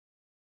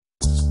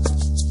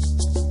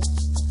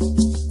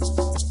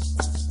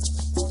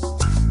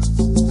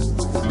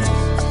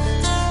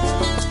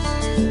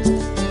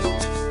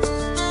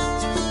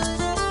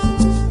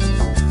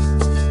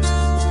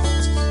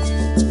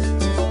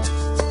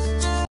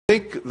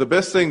the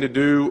best thing to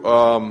do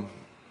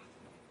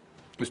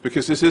is,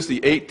 because this is the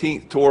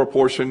 18th Torah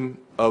portion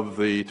of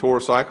the Torah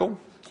cycle,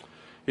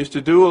 is to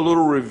do a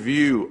little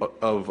review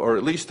of, or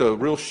at least a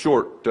real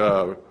short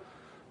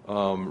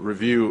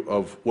review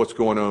of what's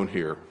going on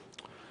here.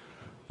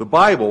 The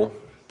Bible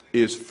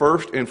is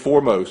first and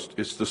foremost,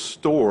 it's the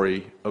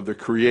story of the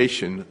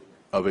creation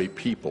of a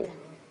people,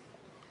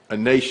 a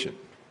nation.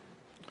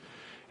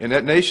 And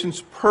that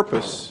nation's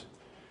purpose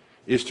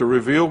is to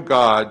reveal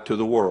God to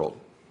the world.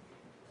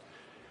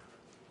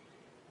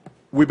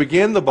 We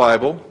begin the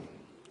Bible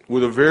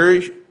with a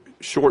very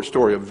short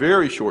story of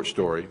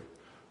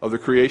the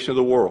creation of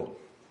the world.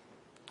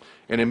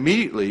 And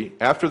immediately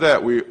after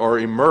that, we are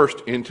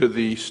immersed into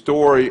the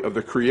story of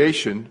the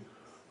creation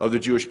of the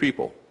Jewish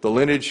people, the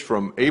lineage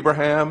from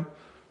Abraham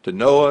to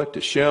Noah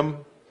to Shem.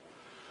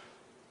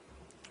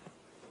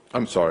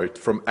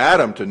 From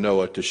Adam to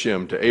Noah to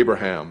Shem to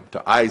Abraham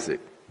to Isaac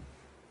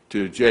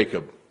to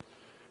Jacob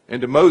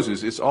and to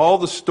Moses. It's all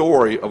the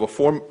story of a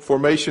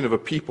formation of a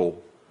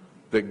people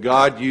that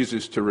God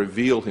uses to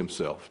reveal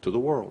himself to the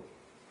world.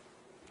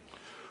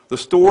 The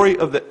story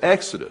of the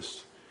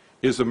Exodus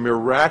is a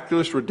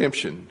miraculous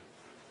redemption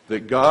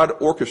that God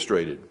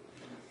orchestrated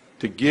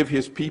to give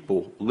his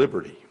people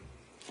liberty.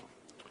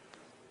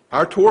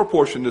 Our Torah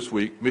portion this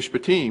week,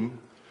 Mishpatim,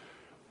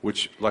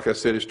 which, like I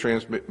said, is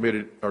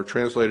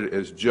translated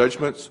as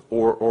judgments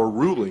or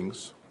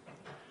rulings,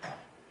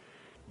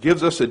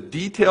 gives us a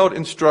detailed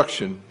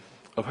instruction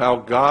of how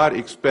God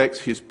expects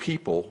his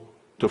people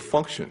to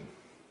function.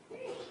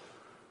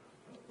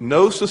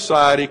 No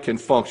society can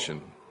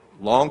function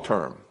long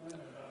term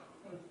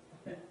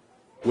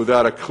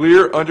without a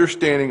clear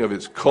understanding of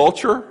its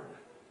culture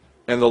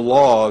and the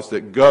laws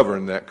that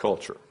govern that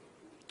culture.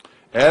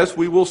 As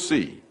we will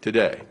see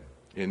today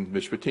in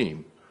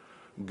Mishpatim,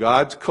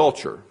 God's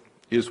culture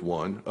is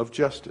one of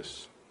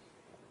justice.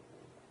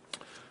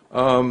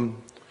 The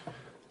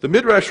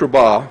Midrash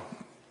Rabbah,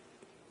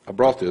 I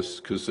brought this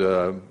because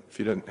if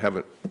you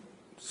haven't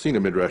seen a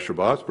Midrash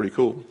Rabbah, it's pretty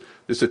cool.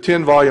 It's a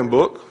 10-volume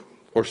book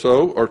or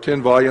so, or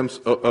 10 volumes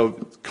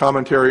of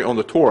commentary on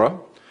the Torah.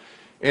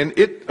 And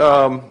it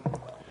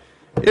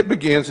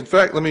begins, in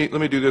fact, let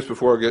me do this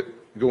before I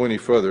go any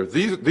further.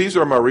 These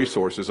are my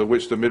resources, of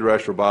which the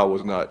Midrash Rabbah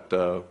was not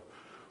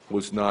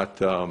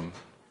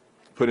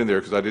put in there,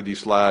 because I did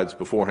these slides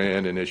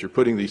beforehand, and as you're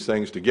putting these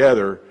things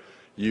together,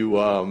 you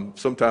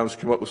sometimes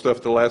come up with stuff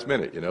at the last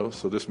minute, you know.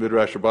 So this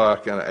Midrash Rabbah I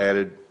kind of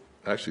added,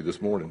 actually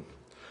this morning.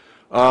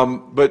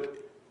 But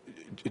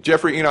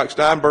Jeffrey Enoch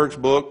Steinberg's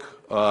book,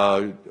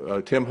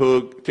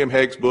 Tim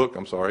Hegg's book,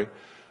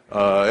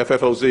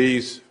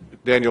 FFOZ's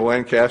Daniel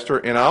Lancaster,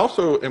 and I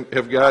also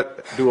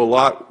do a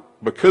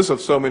lot, because of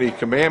so many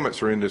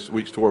commandments are in this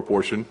week's Torah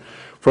portion,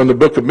 from the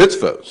Book of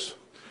Mitzvos.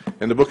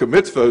 And the Book of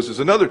Mitzvos is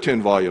another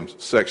 10-volume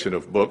section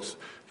of books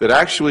that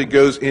actually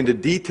goes into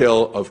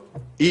detail of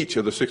each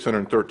of the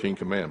 613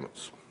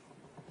 commandments.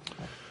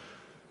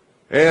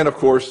 And of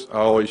course, I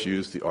always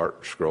use the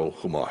Art Scroll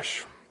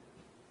Chumash.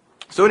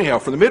 So anyhow,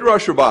 for the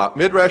Midrash Rabbah,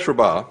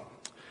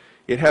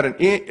 it had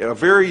a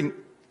very,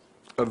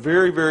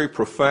 very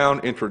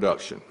profound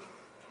introduction.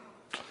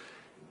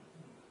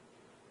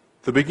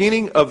 The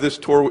beginning of this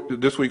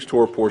week's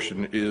Torah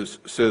portion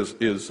it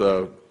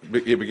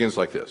begins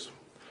like this.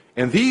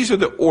 And these are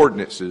the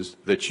ordinances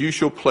that you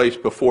shall place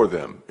before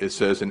them, it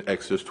says in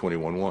Exodus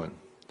 21:1.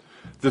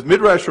 The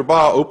Midrash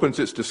Rabbah opens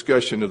its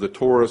discussion of the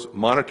Torah's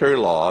monetary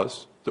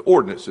laws, the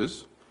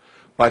ordinances,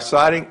 by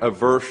citing a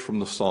verse from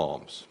the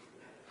Psalms.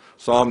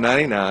 Psalm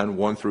 99,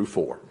 1 through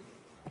 4.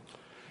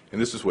 And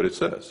this is what it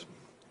says.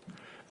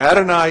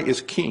 Adonai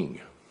is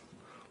king.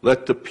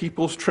 Let the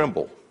peoples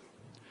tremble.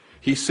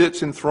 He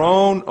sits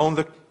enthroned on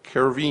the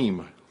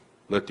cherubim.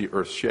 Let the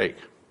earth shake.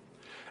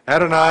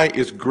 Adonai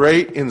is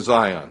great in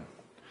Zion.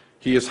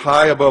 He is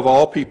high above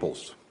all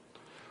peoples.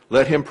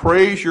 Let him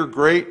praise your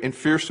great and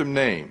fearsome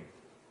name.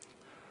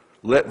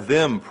 Let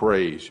them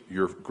praise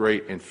your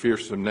great and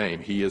fearsome name.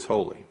 He is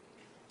holy.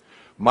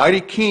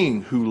 Mighty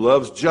King who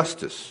loves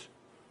justice,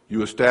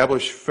 you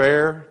establish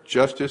fair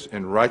justice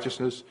and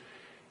righteousness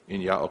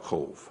in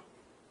Yaakov.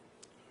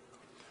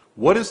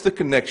 What is the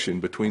connection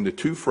between the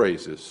two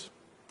phrases,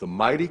 the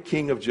mighty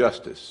King of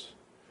justice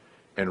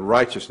and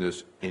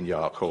righteousness in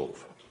Yaakov?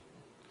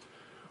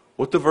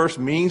 What the verse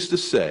means to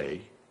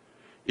say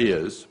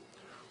is,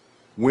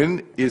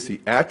 when is the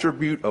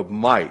attribute of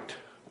might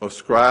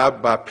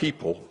ascribed by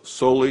people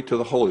solely to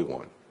the Holy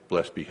One,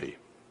 blessed be He?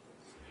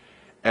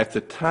 At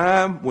the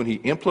time when He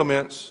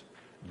implements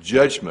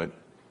judgment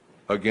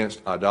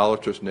against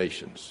idolatrous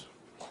nations,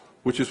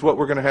 which is what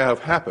we're going to have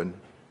happen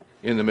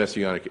in the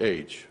Messianic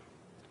age.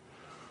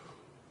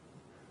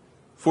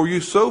 For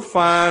you so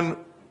find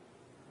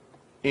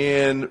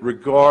in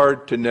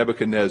regard to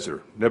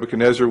Nebuchadnezzar.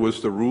 Nebuchadnezzar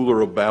was the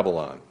ruler of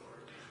Babylon.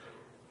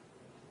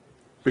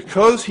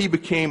 Because he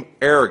became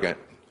arrogant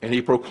and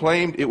he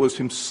proclaimed it was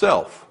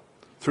himself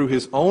through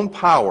his own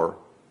power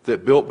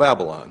that built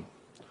Babylon,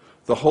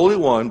 the Holy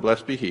One,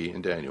 blessed be He,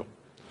 in Daniel,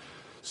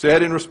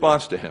 said in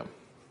response to him,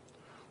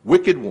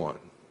 Wicked one,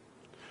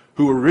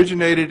 who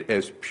originated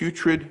as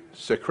putrid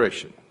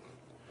secretion.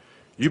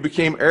 You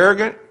became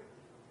arrogant,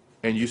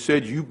 and you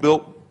said you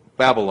built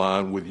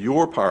Babylon with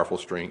your powerful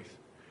strength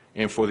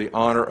and for the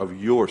honor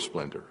of your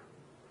splendor.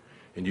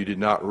 And you did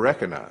not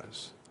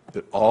recognize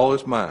that all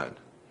is mine,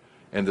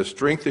 and the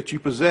strength that you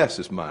possess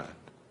is mine,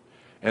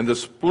 and the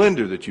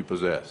splendor that you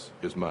possess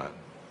is mine.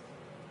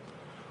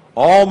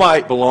 All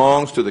might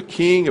belongs to the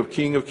King of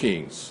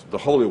Kings, the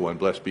Holy One,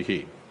 blessed be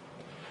he.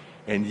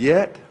 And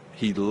yet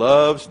he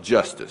loves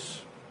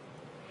justice.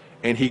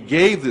 And he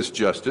gave this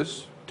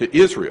justice to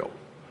Israel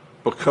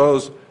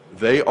because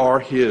they are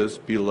his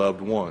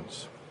beloved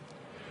ones.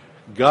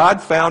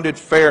 God founded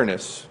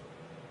fairness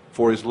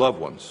for his loved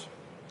ones,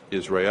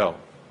 Israel.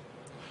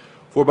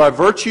 For by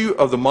virtue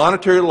of the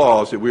monetary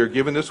laws that we are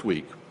given this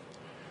week,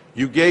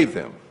 you gave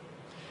them.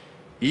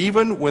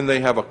 Even when they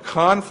have a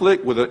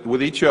conflict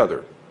with each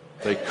other,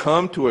 they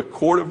come to a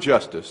court of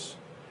justice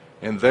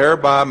and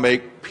thereby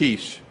make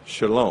peace,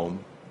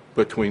 shalom,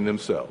 between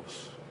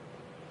themselves.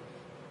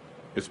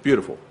 It's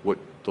beautiful what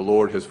the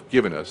Lord has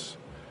given us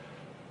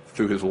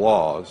through his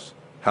laws,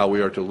 how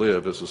we are to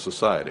live as a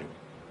society.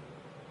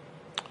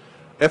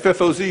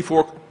 FFOZ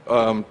for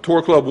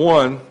Torah Club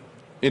 1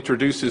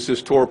 introduces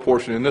this Torah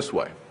portion in this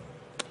way.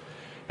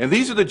 And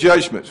these are the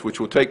judgments which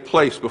will take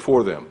place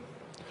before them.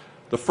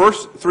 The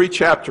first 3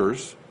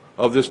 chapters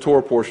of this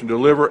Torah portion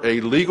deliver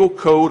a legal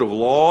code of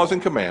laws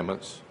and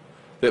commandments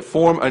that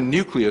form a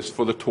nucleus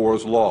for the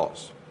Torah's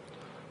laws.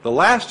 The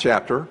last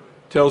chapter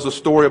tells a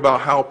story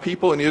about how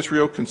people in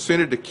Israel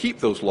consented to keep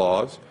those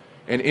laws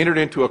and entered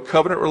into a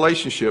covenant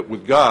relationship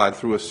with God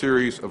through a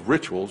series of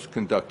rituals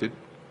conducted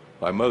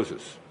by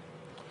Moses.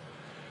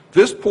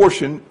 This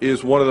portion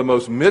is one of the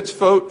most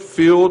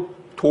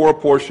mitzvot-filled Torah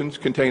portions,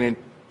 containing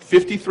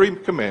 53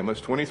 commandments,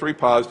 23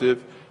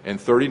 positive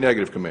and 30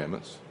 negative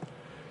commandments.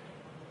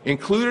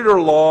 Included are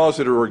laws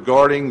that are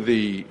regarding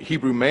the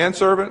Hebrew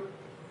manservant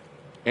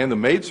and the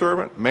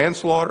maidservant,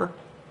 manslaughter,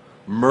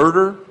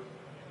 murder,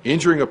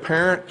 injuring a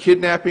parent,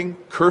 kidnapping,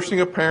 cursing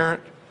a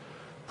parent,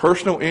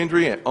 personal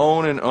injury, and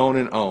on and on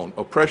and on.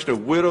 Oppression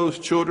of widows,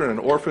 children, and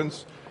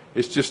orphans.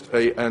 It's just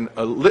a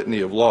litany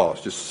of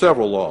laws, just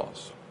several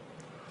laws.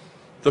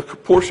 The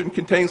portion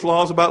contains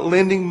laws about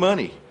lending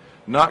money,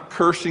 not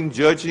cursing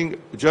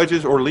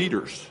judges or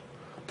leaders,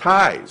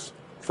 tithes,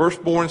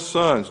 firstborn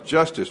sons,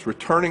 justice,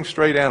 returning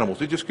strayed animals.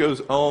 It just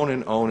goes on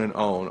and on and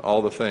on,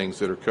 all the things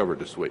that are covered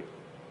this week.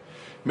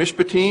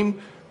 Mishpatim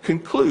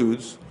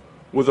concludes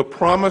with a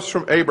promise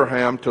from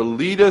Abraham to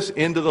lead us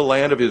into the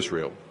land of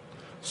Israel,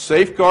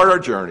 safeguard our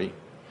journey,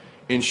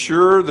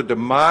 ensure the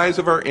demise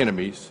of our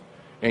enemies,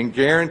 and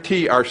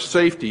guarantee our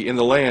safety in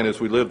the land as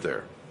we live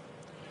there.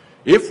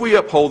 If we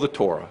uphold the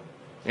Torah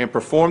and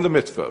perform the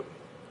mitzvot,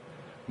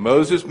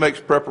 Moses makes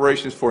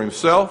preparations for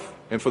himself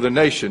and for the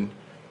nation,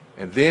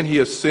 and then he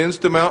ascends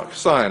to Mount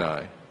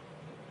Sinai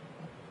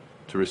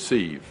to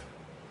receive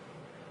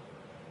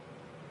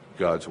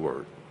God's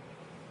word.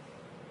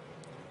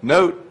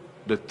 Note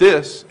that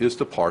this is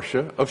the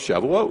Parsha of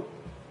Shavuot,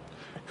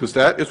 because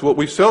that is what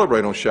we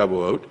celebrate on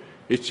Shavuot.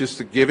 It's just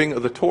the giving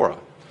of the Torah.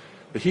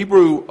 The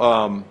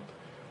Hebrew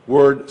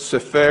word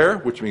sefer,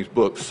 which means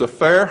book,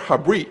 sefer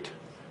habrit,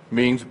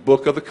 means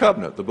book of the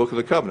covenant, the book of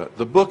the covenant.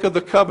 The book of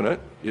the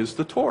covenant is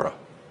the Torah.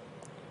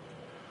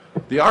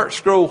 The Art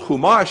Scroll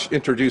Chumash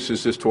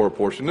introduces this Torah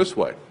portion this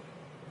way.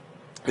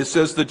 It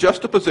says the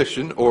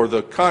juxtaposition, or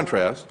the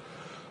contrast,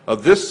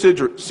 of this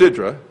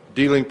Sidra,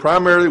 dealing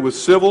primarily with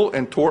civil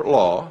and tort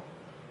law,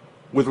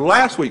 with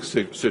last week's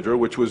Sidra,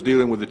 which was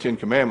dealing with the 10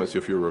 Commandments,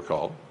 if you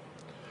recall,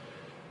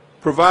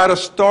 provide a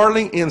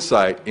startling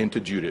insight into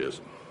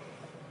Judaism.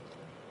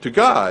 To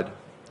God,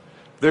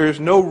 there is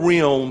no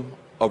realm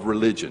of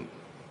religion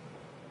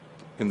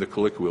in the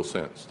colloquial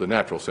sense, the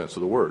natural sense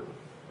of the word.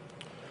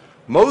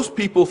 Most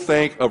people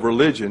think of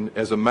religion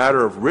as a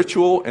matter of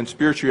ritual and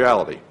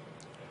spirituality.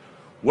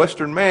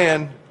 Western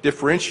man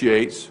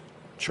differentiates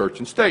church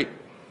and state.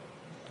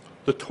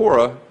 The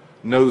Torah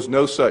knows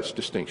no such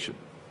distinction.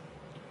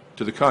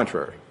 To the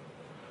contrary,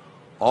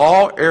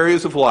 all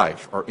areas of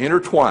life are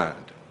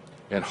intertwined,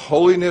 and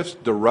holiness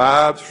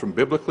derives from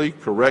biblically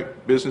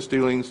correct business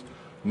dealings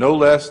no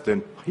less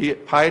than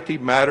piety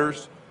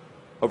matters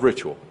of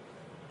ritual.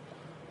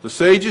 The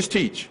sages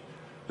teach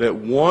that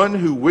one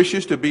who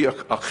wishes to be a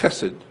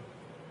chesed,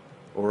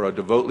 or a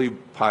devotedly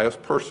pious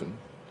person,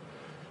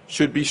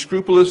 should be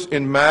scrupulous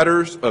in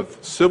matters of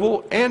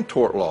civil and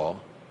tort law,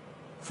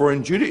 for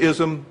in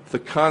Judaism the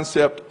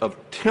concept of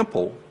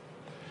temple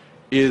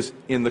is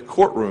in the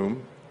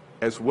courtroom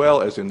as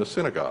well as in the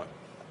synagogue.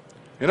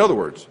 In other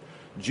words,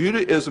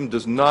 Judaism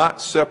does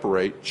not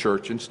separate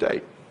church and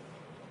state.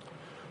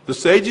 The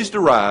sages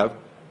derive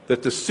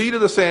that the seat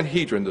of the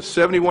Sanhedrin, the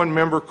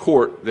 71-member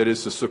court that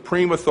is the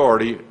supreme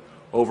authority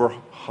over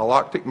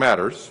halakhic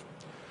matters,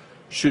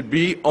 should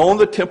be on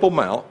the Temple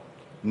Mount,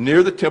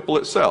 near the temple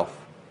itself,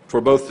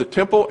 for both the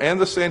temple and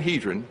the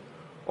Sanhedrin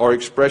are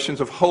expressions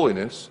of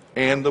holiness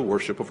and the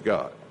worship of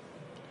God.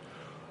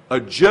 A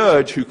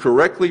judge who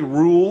correctly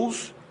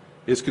rules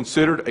is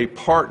considered a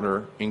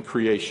partner in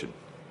creation.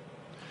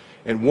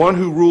 And one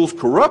who rules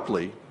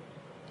corruptly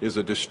is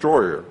a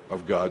destroyer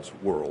of God's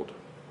world.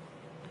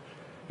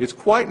 It's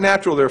quite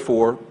natural,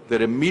 therefore,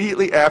 that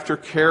immediately after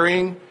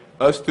carrying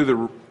us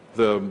through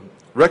the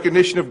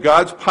recognition of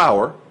God's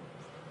power,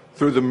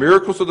 through the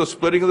miracles of the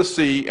splitting of the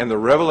sea and the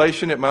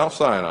revelation at Mount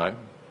Sinai,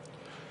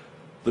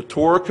 the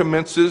Torah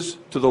commences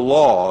to the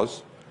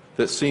laws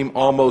that seem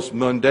almost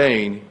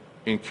mundane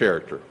in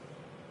character.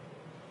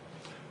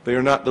 They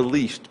are not the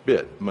least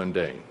bit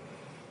mundane.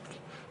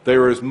 They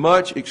are as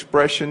much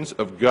expressions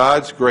of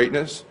God's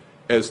greatness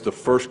as the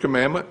first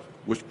commandment,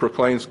 which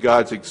proclaims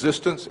God's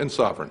existence and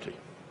sovereignty.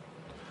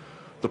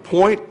 The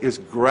point is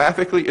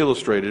graphically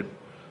illustrated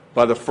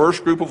by the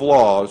first group of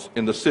laws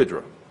in the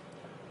Sidra,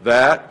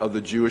 that of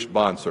the Jewish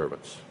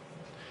bondservants.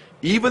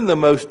 Even the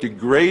most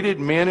degraded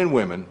men and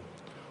women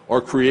are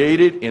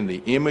created in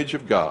the image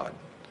of God,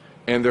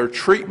 and their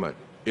treatment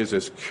is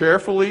as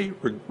carefully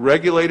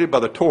regulated by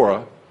the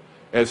Torah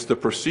as the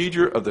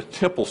procedure of the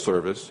temple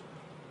service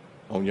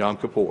on Yom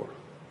Kippur.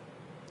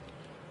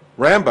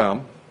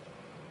 Rambam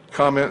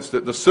comments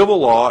that the civil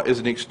law is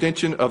an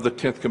extension of the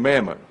 10th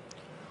commandment,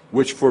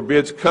 which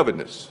forbids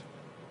covetousness.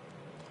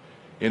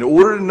 In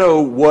order to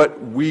know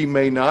what we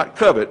may not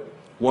covet,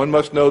 one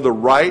must know the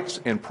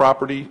rights and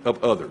property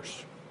of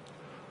others.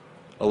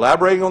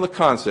 Elaborating on the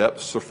concept,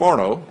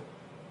 Sforno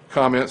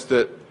comments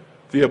that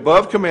the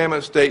above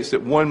commandment states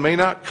that one may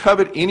not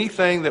covet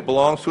anything that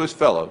belongs to his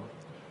fellow,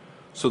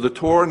 so the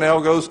Torah now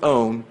goes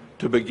on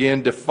to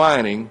begin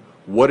defining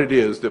what it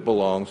is that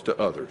belongs to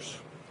others.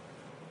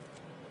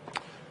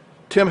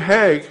 Tim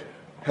Hegg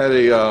had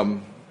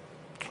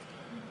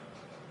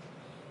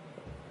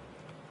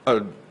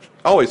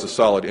always a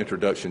solid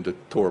introduction to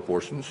Torah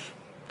portions,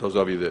 those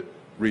of you that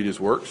read his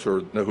works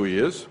or know who he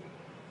is.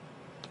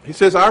 He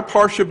says, our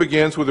parsha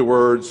begins with the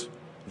words,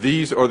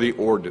 these are the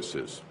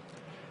ordinances.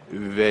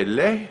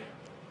 Vele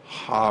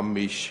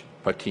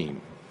ha-mishpatim.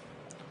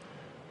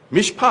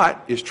 Mishpat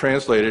is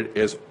translated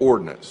as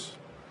ordinance.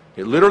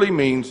 It literally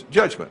means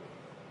judgment.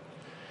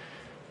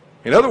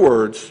 In other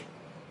words,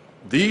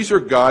 these are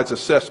God's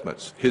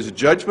assessments, his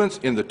judgments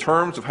in the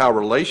terms of how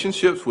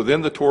relationships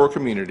within the Torah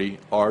community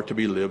are to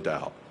be lived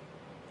out.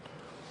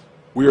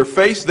 We are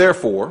faced,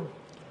 therefore,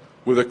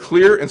 with a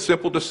clear and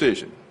simple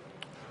decision.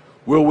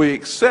 Will we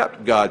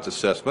accept God's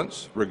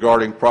assessments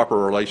regarding proper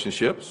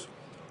relationships,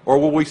 or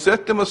will we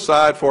set them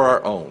aside for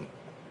our own?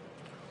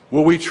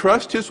 Will we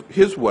trust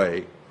his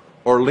way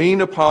or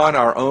lean upon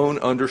our own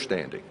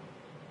understanding?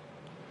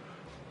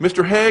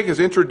 Mr. Hegg has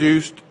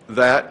introduced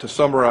that to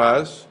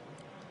summarize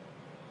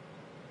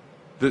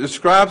that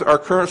describes our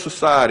current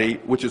society,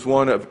 which is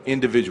one of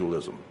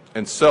individualism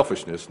and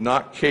selfishness,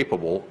 not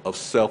capable of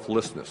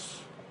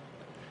selflessness.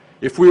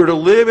 If we are to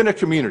live in a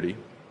community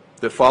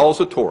that follows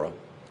the Torah,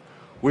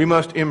 we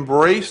must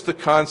embrace the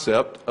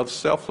concept of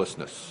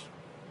selflessness.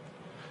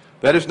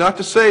 That is not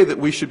to say that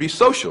we should be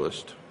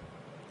socialist.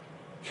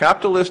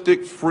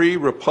 Capitalistic, free,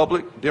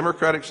 republic,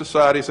 democratic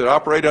societies that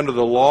operate under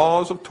the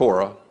laws of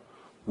Torah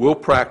will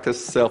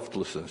practice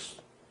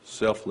selflessness,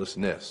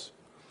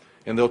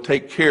 and they'll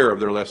take care of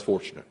their less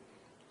fortunate.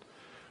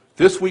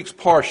 This week's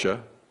Parsha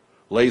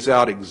lays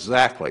out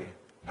exactly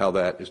how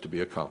that is to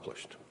be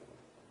accomplished.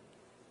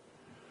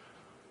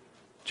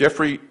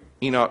 Jeffrey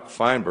Enoch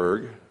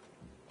Feinberg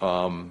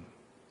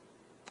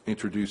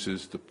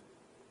introduces the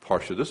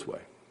Parsha this way.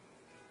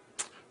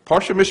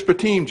 Parsha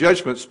Mishpatim,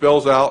 judgment,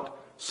 spells out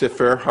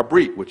Sefer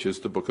Habrit, which is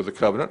the book of the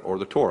covenant or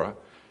the Torah,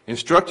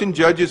 instructing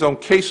judges on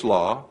case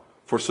law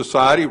for a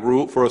society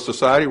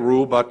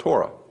ruled by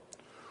Torah.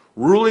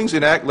 Rulings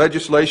enact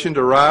legislation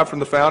derived from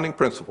the founding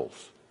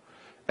principles.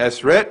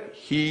 Asret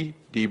he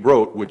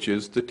dibrot, which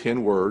is the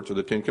 10 words or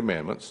the 10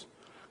 commandments,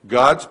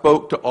 God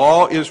spoke to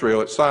all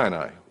Israel at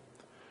Sinai.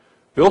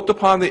 Built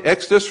upon the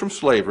exodus from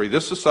slavery,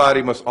 this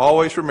society must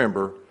always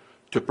remember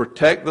to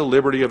protect the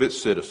liberty of its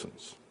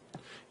citizens.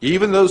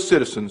 Even those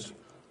citizens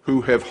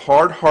who have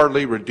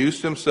hard-heartedly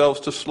reduced themselves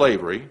to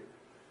slavery,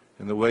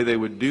 and the way they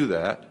would do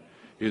that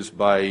is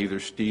by either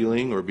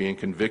stealing or being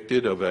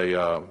convicted of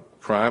a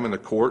crime in the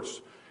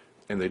courts,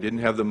 and they didn't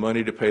have the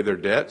money to pay their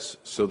debts,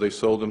 so they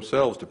sold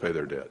themselves to pay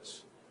their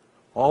debts.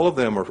 All of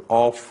them are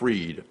all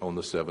freed on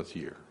the seventh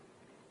year.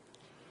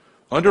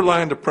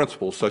 Underlying the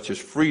principles such as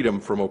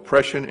freedom from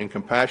oppression and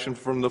compassion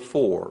for the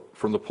poor,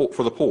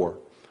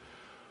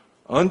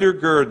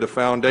 undergird the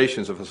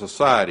foundations of a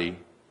society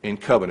in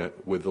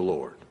covenant with the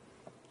Lord.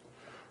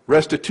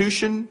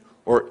 Restitution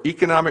or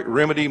economic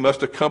remedy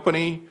must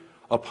accompany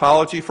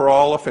apology for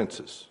all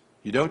offenses.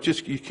 You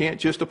can't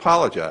just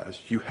apologize.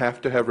 You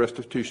have to have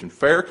restitution.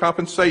 Fair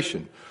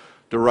compensation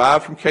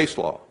derived from case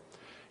law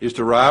is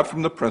derived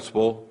from the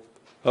principle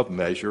of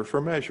measure for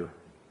measure.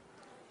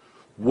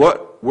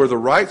 Where the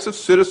rights of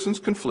citizens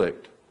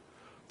conflict,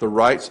 the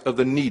rights of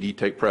the needy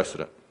take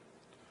precedent.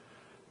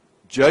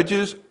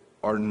 Judges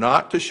are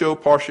not to show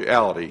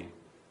partiality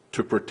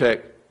to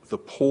protect the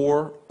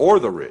poor or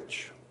the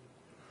rich.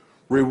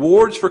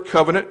 Rewards for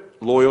covenant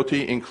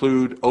loyalty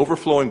include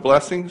overflowing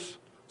blessings,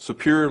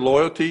 superior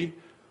loyalty,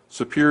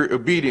 superior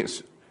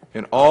obedience,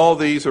 and all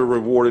these are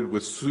rewarded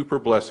with super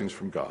blessings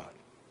from God.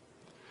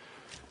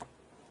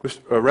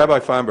 Rabbi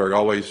Feinberg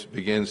always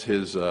begins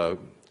his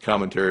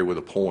commentary with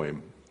a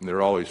poem, and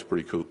they're always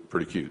pretty cool,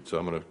 pretty cute. So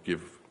I'm going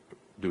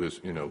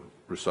to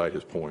recite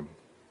his poem.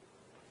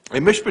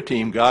 In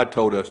Mishpatim, God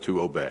told us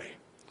to obey,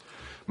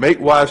 make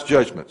wise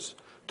judgments,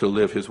 to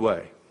live his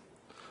way.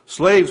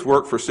 Slaves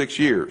work for 6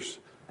 years,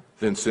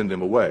 then send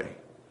them away.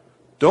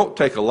 Don't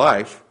take a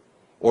life,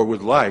 or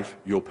with life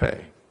you'll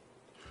pay.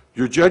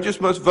 Your judges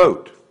must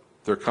vote,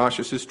 their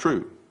conscience is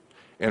true,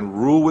 and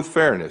rule with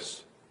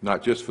fairness,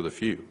 not just for the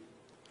few.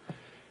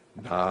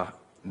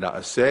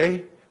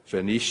 Na'aseh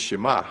v'nish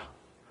shema,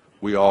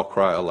 we all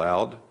cry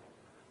aloud.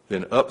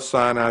 Then up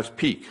Sinai's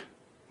peak,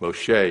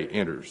 Moshe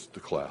enters the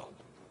cloud.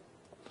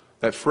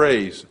 That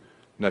phrase,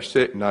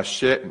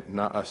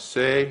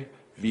 Na'aseh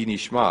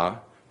v'nishma,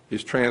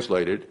 is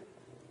translated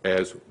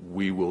as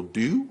we will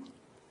do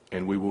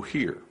and we will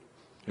hear.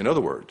 In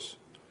other words,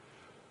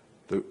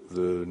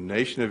 the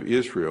nation of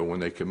Israel,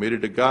 when they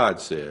committed to God,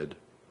 said,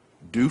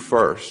 do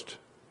first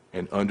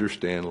and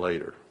understand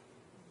later.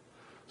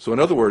 So in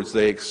other words,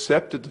 they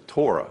accepted the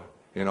Torah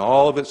in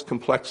all of its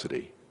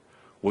complexity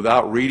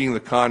without reading the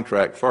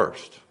contract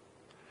first,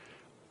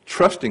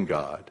 trusting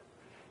God,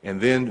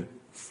 and then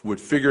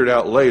would figure it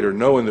out later,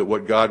 knowing that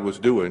what God was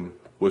doing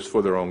was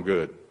for their own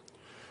good.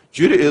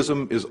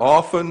 Judaism is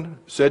often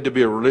said to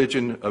be a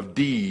religion of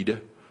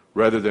deed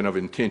rather than of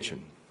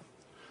intention.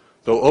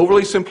 Though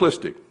overly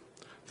simplistic,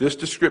 this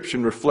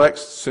description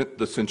reflects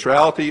the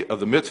centrality of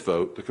the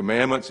mitzvot, the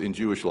commandments in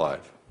Jewish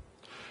life,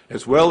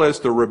 as well as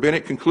the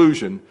rabbinic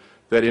conclusion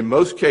that in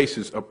most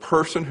cases a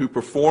person who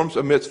performs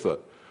a mitzvah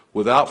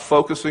without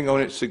focusing on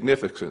its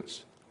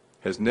significance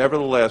has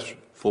nevertheless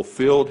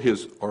fulfilled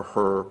his or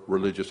her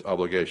religious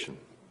obligation.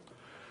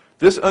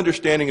 This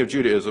understanding of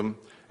Judaism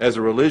as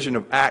a religion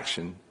of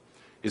action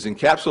is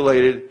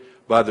encapsulated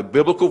by the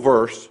biblical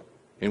verse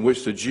in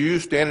which the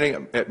Jews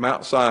standing at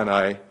Mount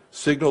Sinai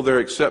signal their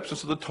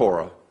acceptance of the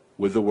Torah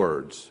with the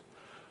words,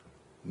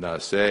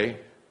 Na'aseh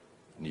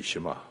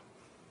Nishama.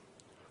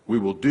 We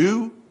will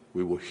do,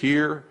 we will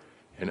hear,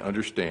 and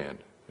understand.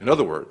 In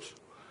other words,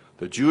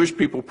 the Jewish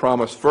people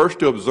promised first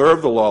to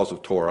observe the laws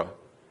of Torah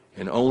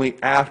and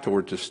only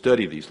afterward to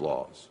study these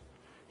laws.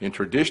 In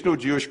traditional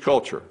Jewish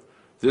culture,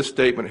 this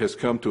statement has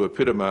come to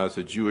epitomize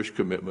the Jewish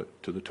commitment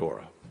to the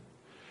Torah.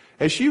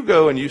 As you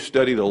go and you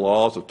study the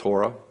laws of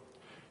Torah,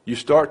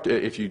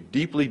 if you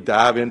deeply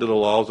dive into the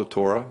laws of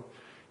Torah,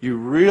 you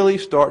really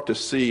start to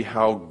see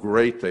how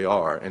great they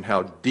are and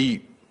how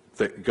deep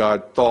that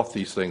God thought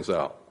these things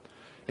out.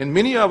 And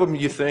many of them,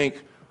 you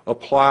think,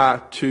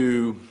 apply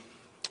to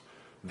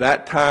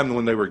that time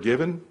when they were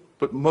given,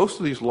 but most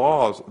of these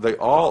laws, they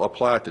all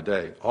apply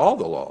today. All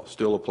the laws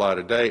still apply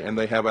today, and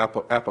they have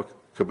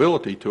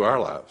applicability to our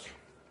lives.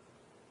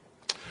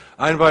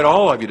 I invite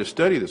all of you to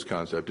study this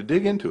concept, to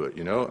dig into it.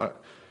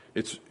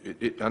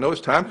 I know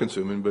it's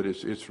time-consuming, but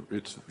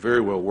it's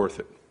very well worth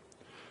it.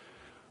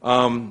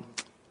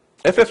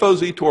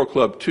 FFOZ Torah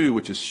Club 2,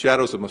 which is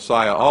Shadows of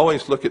Messiah,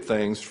 always look at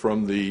things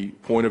from the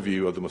point of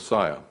view of the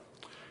Messiah.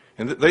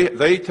 And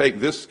they take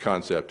this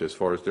concept as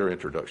far as their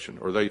introduction,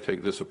 or they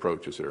take this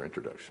approach as their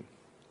introduction.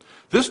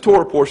 This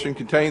Torah portion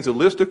contains a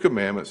list of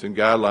commandments and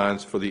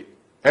guidelines for the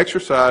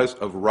exercise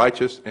of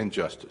righteousness and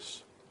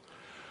justice.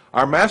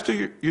 Our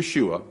Master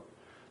Yeshua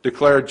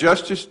declared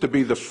justice to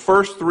be the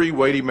first three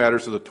weighty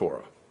matters of the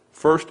Torah.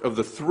 First of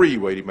the three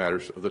weighty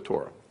matters of the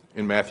Torah.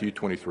 In Matthew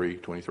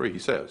 23:23, he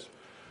says,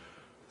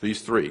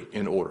 these three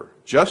in order: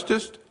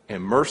 justice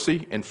and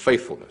mercy and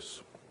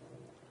faithfulness.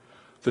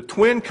 The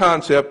twin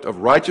concept of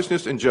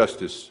righteousness and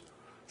justice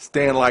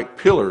stand like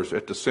pillars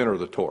at the center of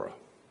the Torah.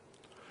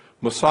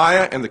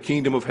 Messiah and the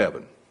kingdom of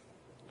heaven.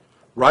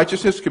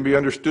 Righteousness can be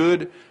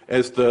understood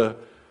as the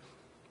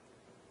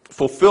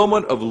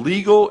fulfillment of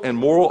legal and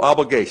moral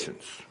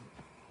obligations.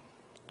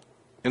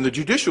 In the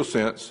judicial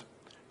sense,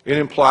 it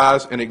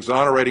implies an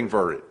exonerating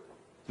verdict,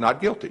 not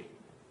guilty.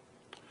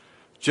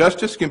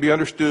 Justice can be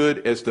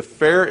understood as the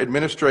fair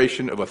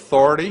administration of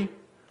authority,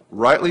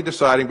 rightly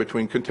deciding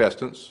between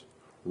contestants,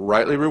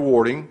 rightly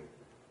rewarding,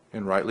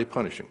 and rightly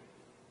punishing.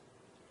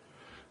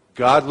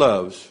 God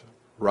loves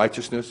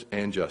righteousness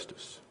and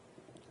justice.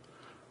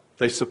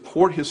 They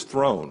support his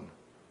throne,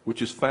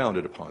 which is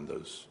founded upon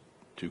those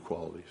two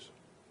qualities.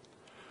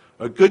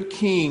 A good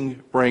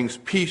king brings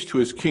peace to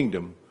his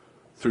kingdom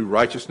through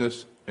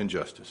righteousness and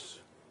justice.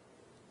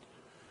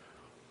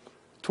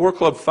 Torah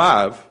Club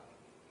 5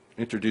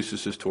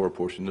 introduces this Torah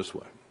portion this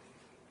way.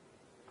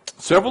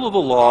 Several of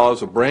the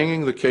laws of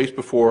bringing the case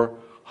before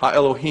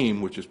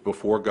Ha-Elohim, which is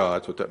before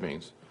God, that's what that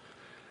means.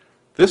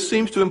 This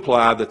seems to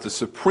imply that the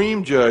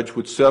supreme judge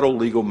would settle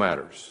legal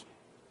matters.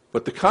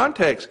 But the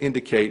context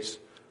indicates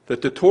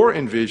that the Torah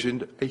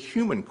envisioned a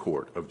human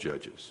court of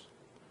judges.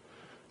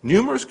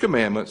 Numerous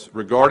commandments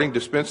regarding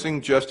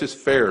dispensing justice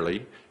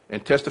fairly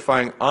and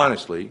testifying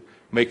honestly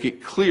make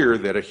it clear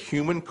that a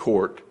human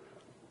court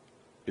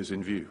is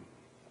in view.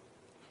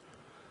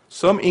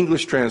 Some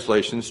English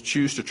translations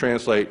choose to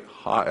translate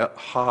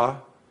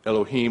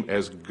Ha-Elohim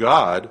as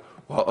God,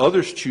 while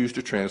others choose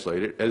to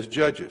translate it as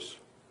judges.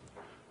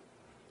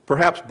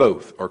 Perhaps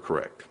both are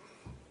correct.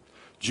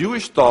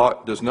 Jewish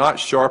thought does not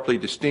sharply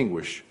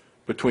distinguish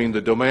between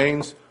the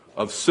domains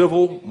of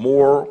civil,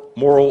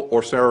 moral,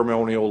 or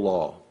ceremonial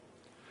law.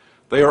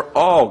 They are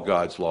all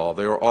God's law.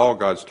 They are all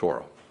God's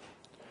Torah.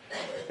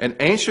 An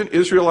ancient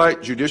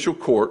Israelite judicial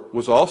court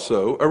was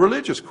also a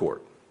religious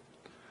court.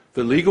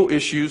 The legal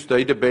issues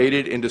they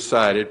debated and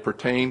decided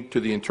pertained to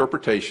the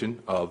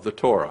interpretation of the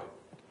Torah.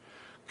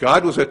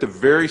 God was at the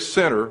very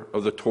center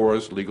of the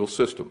Torah's legal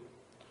system.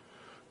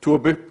 To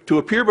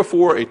appear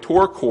before a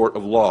Torah court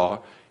of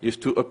law is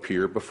to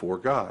appear before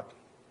God.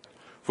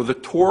 For the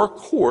Torah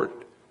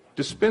court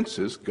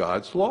dispenses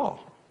God's law.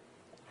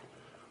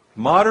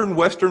 Modern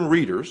Western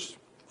readers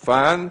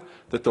find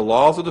that the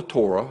laws of the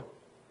Torah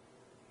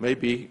may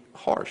be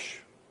harsh,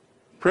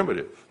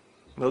 primitive,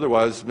 and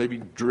otherwise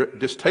maybe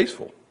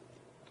distasteful.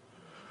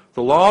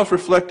 The laws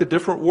reflect a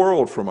different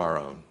world from our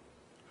own.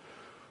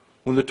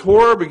 When the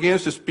Torah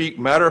begins to speak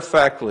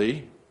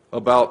matter-of-factly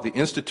about the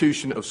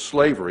institution of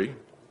slavery,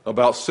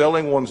 about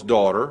selling one's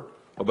daughter,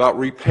 about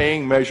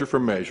repaying measure for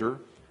measure,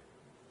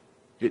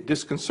 it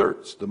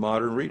disconcerts the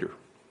modern reader.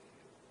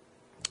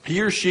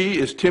 He or she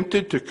is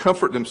tempted to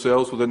comfort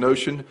themselves with the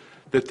notion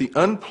that the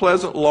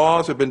unpleasant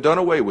laws have been done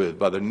away with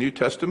by the New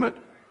Testament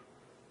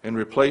and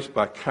replaced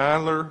by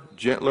kinder,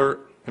 gentler,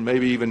 and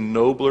maybe even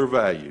nobler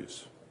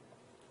values.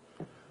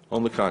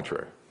 On the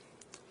contrary,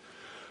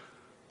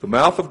 the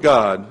mouth of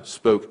God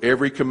spoke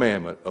every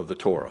commandment of the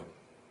Torah.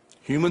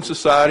 Human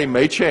society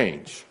may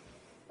change,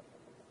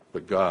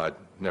 but God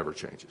never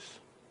changes.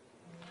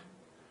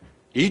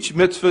 Each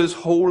mitzvah is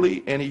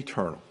holy and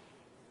eternal.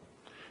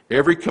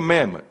 Every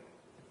commandment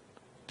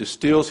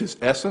distills his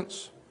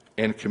essence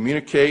and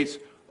communicates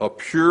a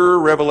pure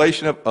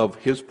revelation of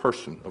his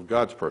person, of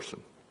God's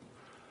person.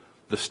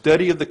 The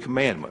study of the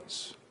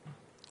commandments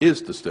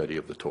is the study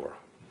of the Torah.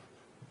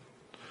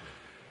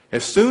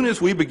 As soon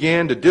as we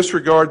began to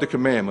disregard the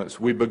commandments,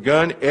 we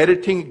begun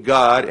editing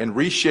God and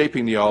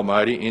reshaping the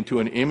Almighty into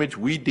an image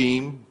we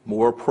deem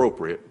more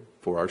appropriate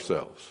for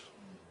ourselves.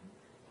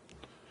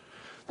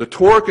 The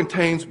Torah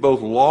contains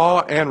both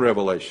law and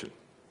revelation.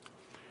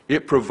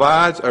 It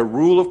provides a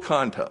rule of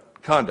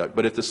conduct,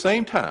 but at the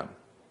same time,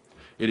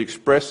 it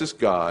expresses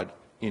God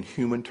in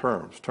human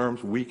terms,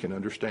 terms we can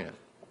understand.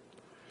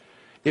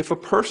 If a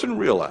person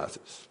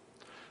realizes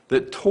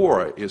that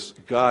Torah is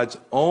God's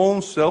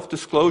own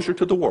self-disclosure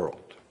to the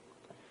world,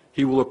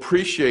 he will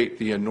appreciate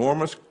the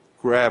enormous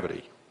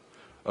gravity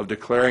of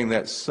declaring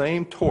that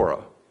same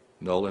Torah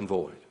null and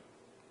void.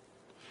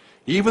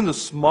 Even the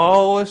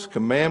smallest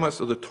commandments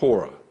of the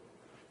Torah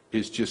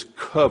is just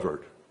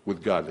covered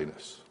with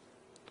godliness.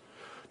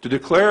 To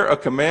declare a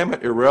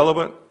commandment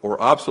irrelevant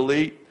or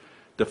obsolete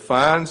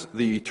defines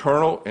the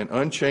eternal and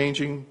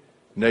unchanging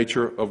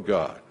nature of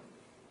God.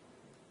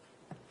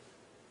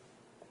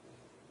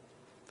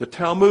 The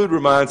Talmud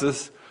reminds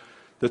us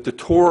that the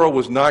Torah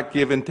was not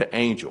given to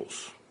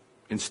angels.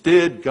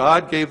 Instead,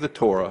 God gave the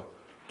Torah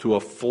to a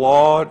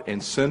flawed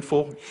and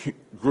sinful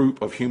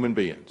group of human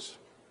beings.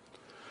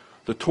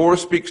 The Torah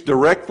speaks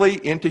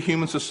directly into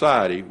human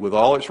society with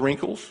all its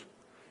wrinkles,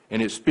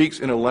 and it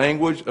speaks in a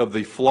language of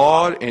the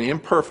flawed and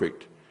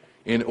imperfect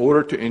in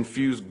order to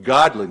infuse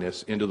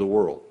godliness into the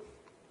world.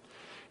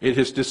 It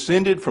has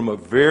descended from a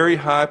very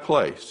high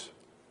place,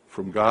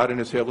 from God and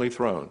his heavenly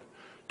throne,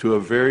 to a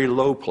very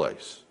low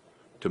place,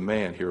 to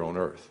man here on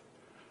earth.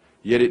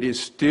 Yet it is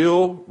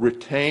still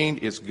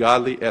retained its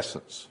godly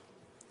essence.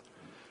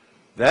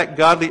 That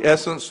godly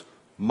essence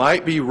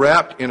might be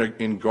wrapped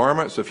in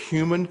garments of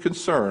human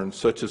concern,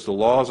 such as the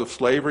laws of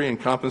slavery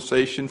and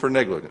compensation for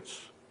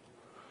negligence.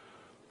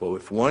 But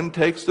if one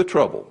takes the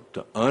trouble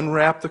to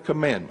unwrap the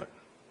commandment,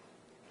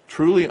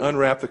 truly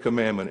unwrap the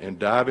commandment and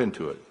dive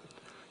into it,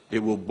 it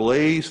will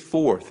blaze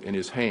forth in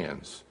his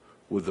hands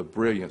with the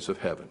brilliance of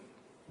heaven.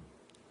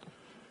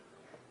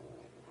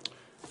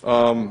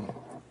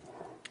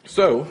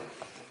 So,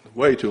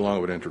 way too long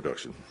of an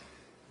introduction.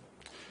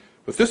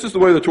 But this is the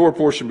way the Torah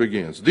portion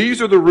begins.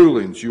 These are the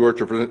rulings you are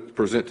to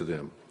present to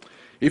them.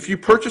 If you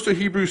purchase a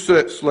Hebrew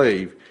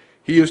slave,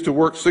 he is to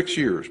work 6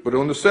 years, but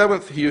on the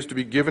seventh he is to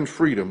be given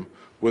freedom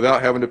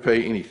without having to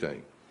pay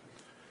anything.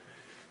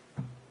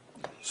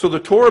 So the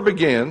Torah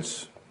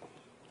begins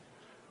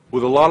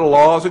with a lot of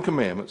laws and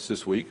commandments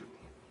this week.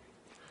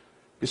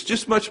 It's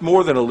just much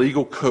more than a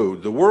legal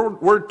code. The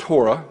word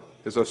Torah,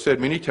 as I've said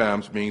many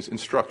times, means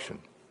instruction.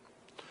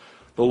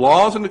 The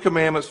laws and the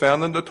commandments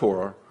found in the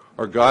Torah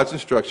are God's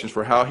instructions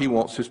for how he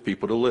wants his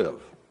people to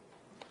live.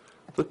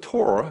 The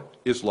Torah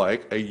is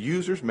like a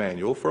user's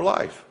manual for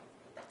life.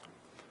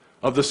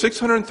 Of the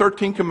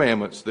 613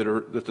 commandments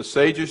that the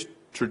sages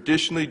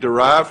traditionally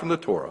derive from the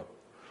Torah,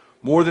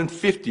 more than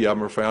 50 of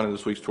them are found in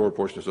this week's Torah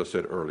portion, as I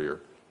said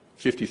earlier,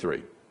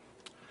 53.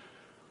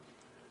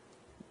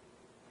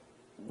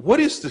 What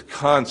is the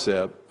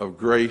concept of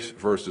grace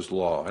versus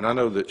law? And I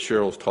know that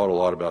Cheryl's taught a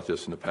lot about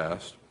this in the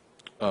past,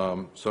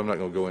 so I'm not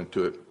going to go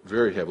into it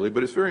very heavily,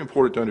 but it's very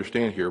important to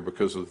understand here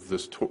because of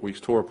this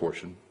week's Torah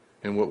portion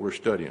and what we're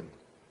studying.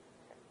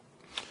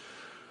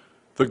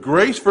 The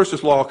grace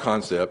versus law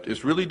concept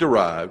is really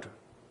derived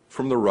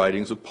from the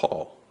writings of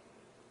Paul.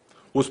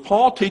 Was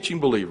Paul teaching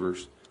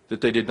believers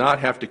that they did not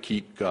have to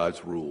keep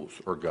God's rules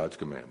or God's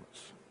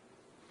commandments?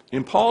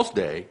 In Paul's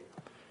day,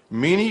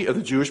 many of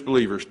the Jewish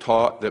believers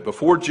taught that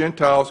before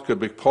Gentiles could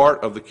be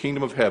part of the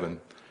kingdom of heaven,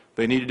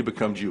 they needed to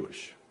become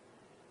Jewish.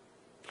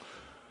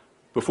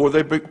 Before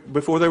they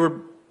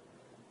were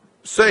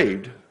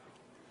saved,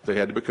 they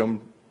had to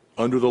become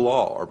under the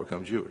law or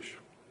become Jewish.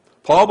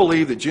 Paul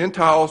believed that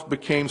Gentiles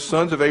became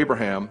sons of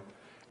Abraham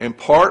and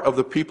part of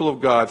the people of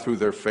God through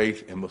their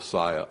faith in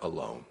Messiah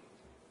alone.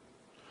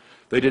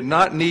 They did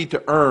not need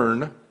to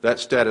earn that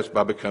status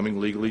by becoming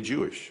legally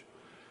Jewish.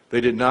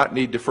 They did not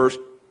need to first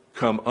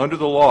come under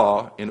the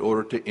law in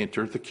order to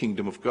enter the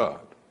kingdom of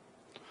God.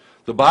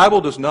 The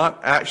Bible does not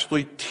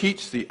actually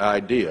teach the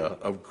idea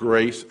of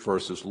grace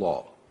versus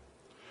law.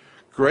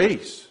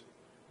 Grace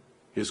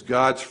is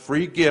God's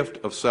free gift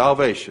of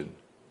salvation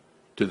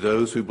to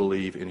those who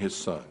believe in his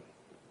Son.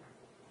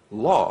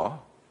 Law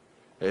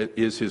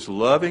is his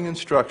loving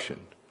instruction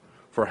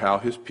for how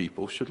his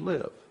people should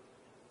live.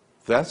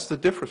 That's the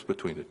difference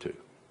between the two.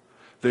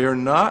 They are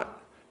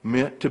not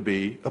meant to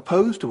be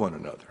opposed to one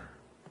another.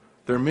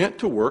 They're meant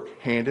to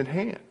work hand in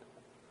hand.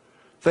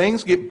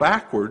 Things get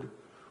backward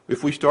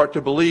if we start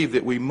to believe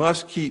that we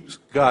must keep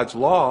God's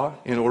law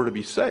in order to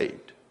be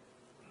saved.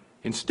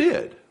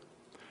 Instead,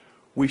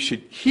 we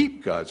should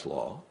keep God's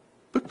law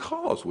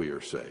because we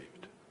are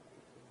saved.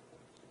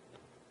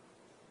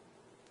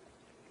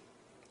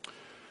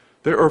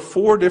 There are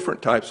 4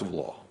 different types of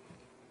law.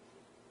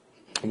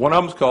 One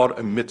of them is called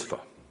a mitzvah.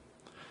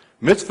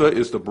 Mitzvah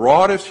is the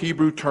broadest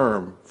Hebrew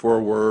term for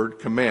a word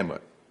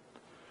commandment.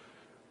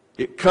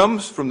 It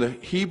comes from the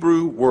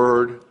Hebrew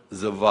word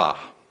zavah,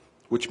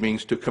 which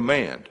means to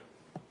command.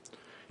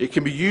 It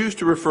can be used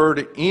to refer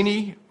to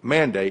any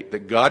mandate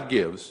that God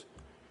gives.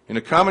 In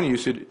a common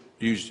usage,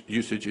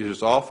 it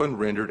is often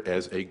rendered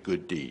as a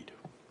good deed.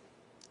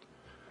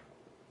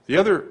 The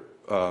other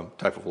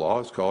type of law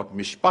is called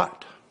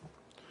mishpat.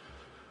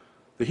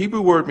 The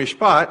Hebrew word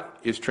mishpat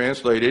is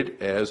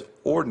translated as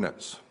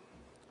ordinance,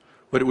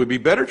 but it would be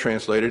better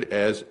translated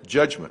as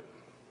judgment.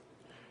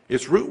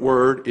 Its root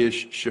word is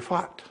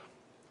shafat,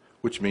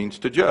 which means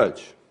to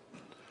judge.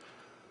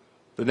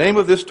 The name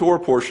of this Torah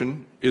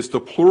portion is the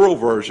plural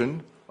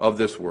version of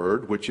this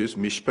word, which is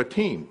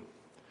Mishpatim.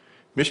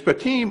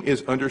 Mishpatim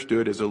is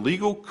understood as a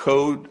legal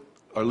code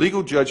or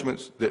legal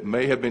judgments that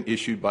may have been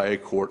issued by a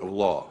court of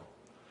law.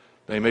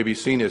 They may be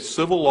seen as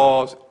civil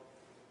laws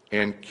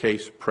and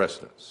case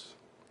precedents.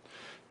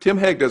 Tim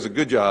Hegg does a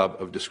good job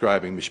of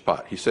describing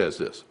Mishpat. He says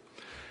this: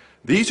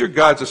 these are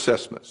God's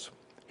assessments,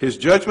 his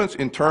judgments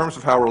in terms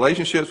of how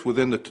relationships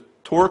within the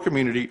Torah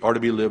community are to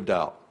be lived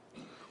out.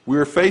 We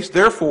are faced,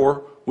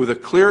 therefore, with a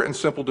clear and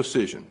simple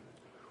decision.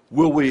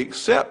 Will we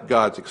accept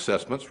God's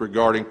assessments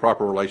regarding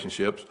proper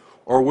relationships,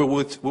 or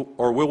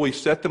will we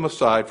set them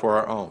aside for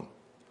our own?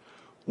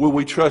 Will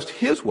we trust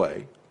his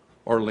way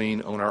or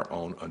lean on our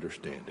own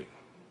understanding?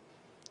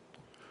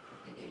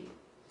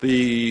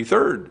 The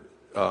third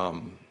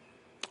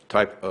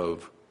type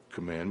of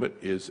commandment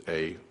is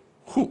a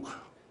huk.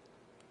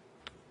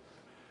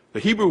 The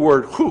Hebrew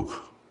word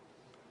huk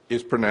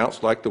is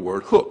pronounced like the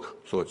word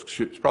hook, so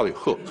it's probably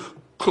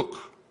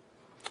hook.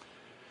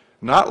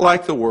 Not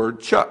like the word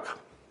chuck.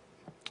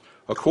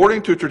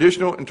 According to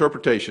traditional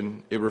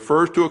interpretation, it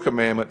refers to a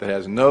commandment that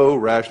has no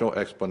rational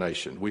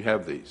explanation. We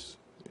have these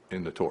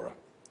in the Torah.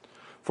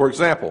 For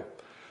example,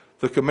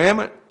 the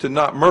commandment to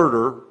not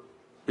murder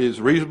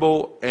is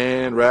reasonable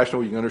and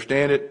rational. You can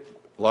understand it.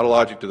 A lot of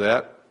logic to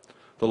that.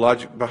 The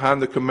logic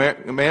behind the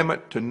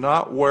commandment to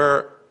not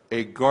wear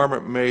a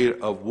garment made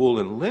of wool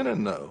and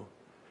linen, though,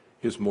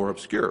 is more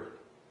obscure.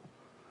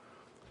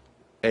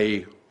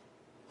 A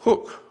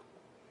hook,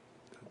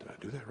 did I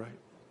do that right?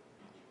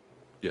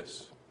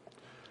 Yes.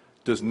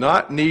 Does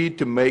not need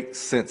to make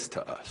sense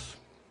to us.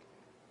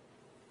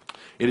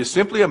 It is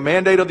simply a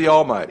mandate of the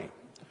Almighty.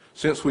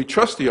 Since we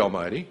trust the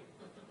Almighty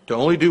to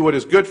only do what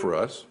is good for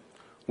us,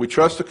 we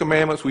trust the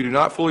commandments we do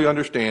not fully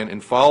understand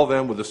and follow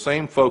them with the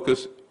same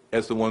focus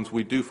as the ones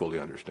we do fully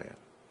understand.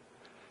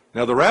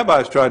 Now, the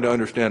rabbis tried to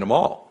understand them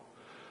all.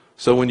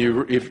 So when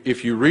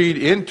if you read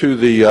into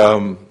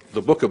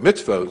the book of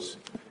mitzvot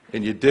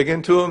and you dig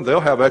into them, they'll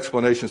have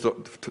explanations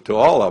to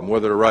all of them.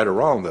 Whether they're right or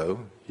wrong, though,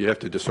 you have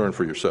to discern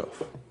for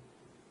yourself.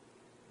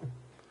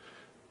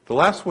 The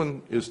last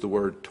one is the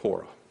word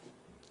Torah.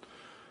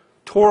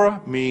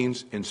 Torah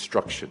means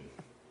instruction.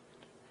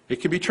 It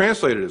can be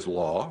translated as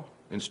law,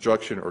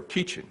 instruction, or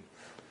teaching.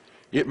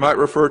 It might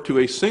refer to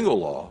a single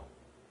law,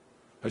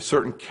 a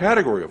certain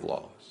category of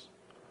laws,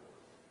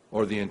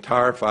 or the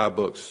entire 5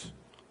 books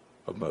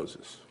of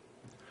Moses.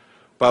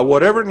 By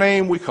whatever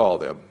name we call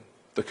them,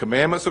 the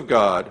commandments of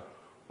God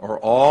are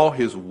all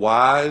his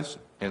wise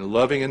and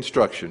loving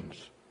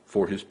instructions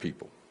for his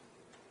people.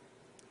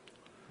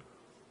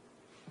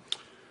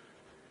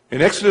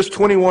 In Exodus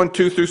 21,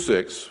 2 through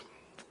 6,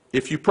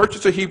 if you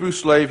purchase a Hebrew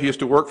slave, he is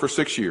to work for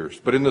 6 years.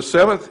 But in the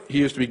 7th,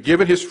 he is to be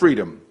given his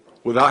freedom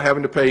without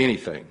having to pay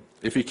anything.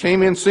 If he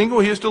came in single,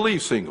 he is to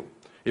leave single.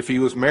 If he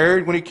was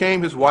married when he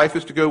came, his wife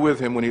is to go with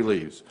him when he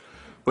leaves.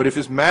 But if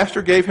his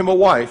master gave him a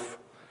wife,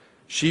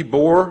 She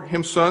bore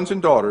him sons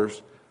and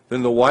daughters.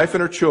 Then the wife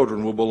and her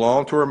children will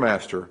belong to her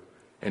master,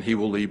 and he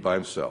will leave by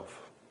himself.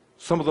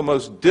 Some of the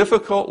most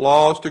difficult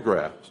laws to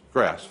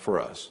grasp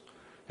for us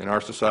in our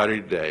society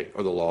today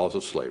are the laws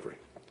of slavery.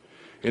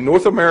 In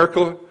North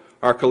America,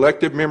 our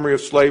collective memory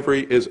of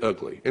slavery is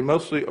ugly, and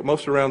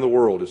most around the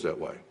world is that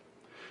way.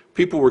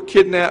 People were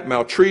kidnapped,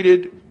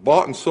 maltreated,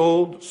 bought and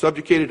sold,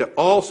 subjugated to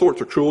all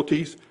sorts of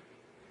cruelties,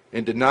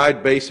 and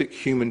denied basic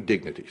human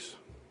dignities.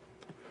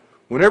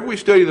 Whenever we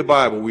study the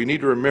Bible, we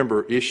need to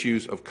remember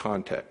issues of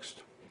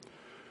context.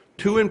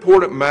 Two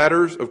important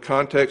matters of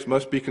context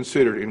must be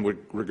considered in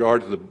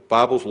regard to the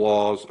Bible's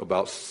laws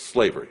about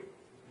slavery.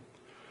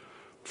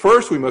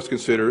 First, we must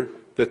consider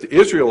that the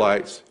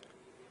Israelites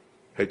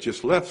had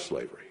just left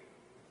slavery.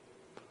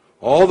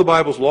 All the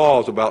Bible's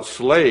laws about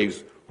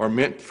slaves are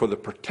meant for the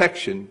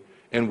protection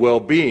and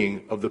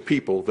well-being of the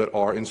people that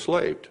are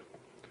enslaved.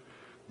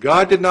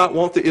 God did not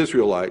want the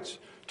Israelites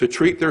to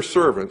treat their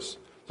servants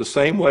the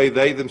same way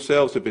they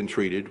themselves had been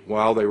treated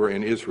while they were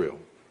in Israel.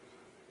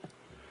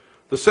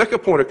 The second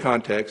point of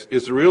context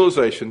is the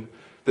realization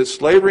that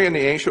slavery in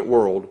the ancient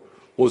world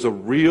was a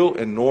real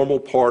and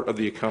normal part of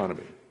the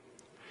economy.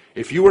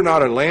 If you were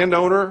not a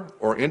landowner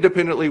or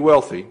independently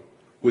wealthy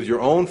with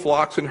your own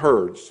flocks and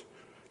herds,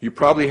 you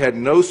probably had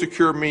no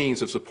secure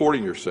means of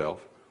supporting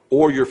yourself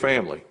or your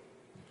family.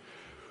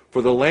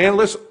 For the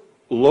landless,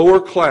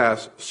 lower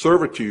class,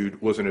 servitude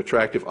was an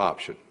attractive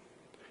option.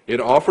 It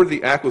offered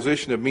the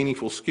acquisition of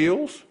meaningful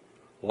skills,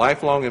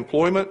 lifelong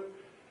employment,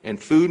 and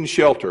food and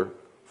shelter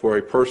for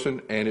a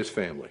person and his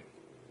family.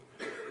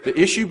 The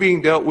issue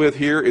being dealt with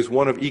here is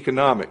one of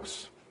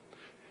economics,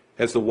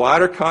 as the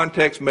wider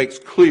context makes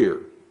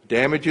clear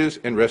damages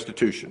and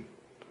restitution.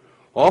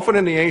 Often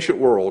in the ancient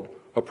world,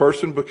 a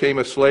person became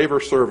a slave or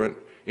servant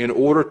in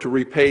order to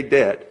repay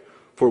debt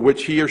for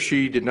which he or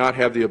she did not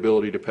have the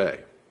ability to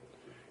pay.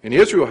 In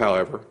Israel,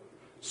 however,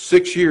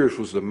 6 years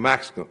was the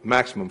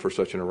maximum for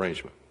such an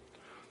arrangement.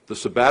 The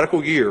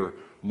sabbatical year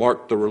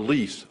marked the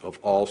release of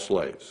all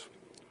slaves.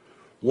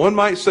 One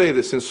might say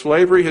that since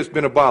slavery has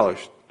been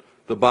abolished,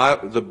 the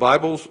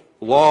Bible's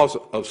laws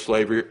of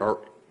slavery are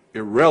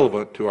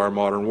irrelevant to our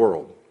modern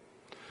world.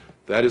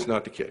 That is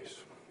not the case.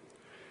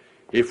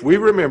 If we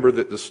remember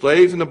that the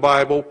slaves in the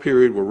Bible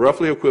period were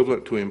roughly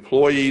equivalent to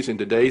employees in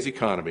today's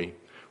economy,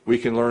 we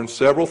can learn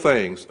several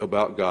things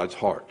about God's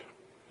heart.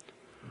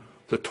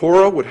 The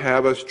Torah would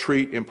have us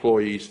treat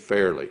employees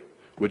fairly,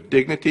 with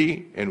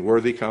dignity and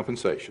worthy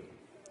compensation.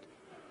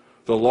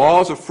 The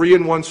laws of free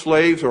and won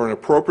slaves are an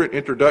appropriate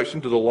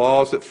introduction to the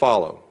laws that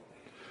follow.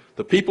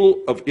 The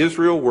people of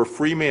Israel were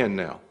free men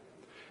now,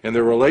 and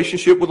their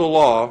relationship with the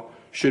law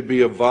should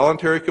be of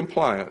voluntary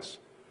compliance,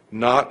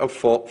 not of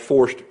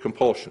forced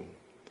compulsion.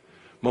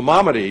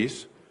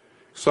 Maimonides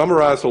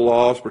summarized the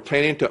laws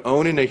pertaining to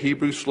owning a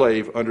Hebrew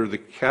slave under the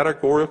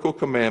categorical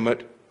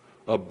commandment,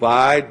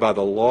 abide by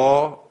the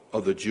law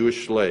of the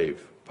Jewish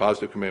slave,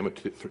 positive commandment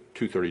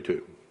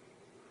 232.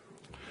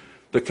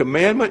 The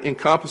commandment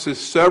encompasses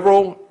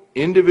several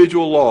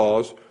individual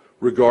laws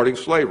regarding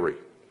slavery.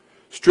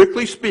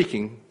 Strictly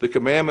speaking, the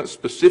commandment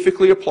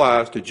specifically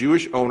applies to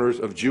Jewish owners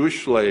of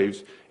Jewish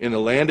slaves in the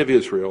land of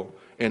Israel,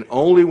 and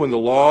only when the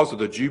laws of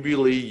the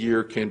Jubilee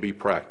year can be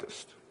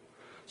practiced.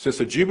 Since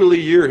the Jubilee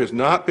year has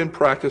not been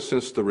practiced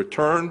since the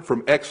return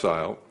from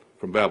exile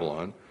from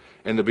Babylon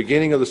and the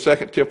beginning of the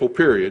Second Temple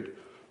period,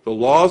 the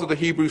laws of the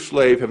Hebrew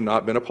slave have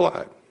not been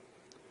applied.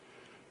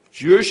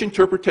 Jewish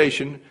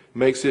interpretation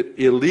makes it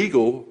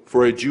illegal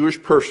for a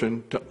Jewish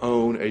person to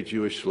own a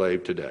Jewish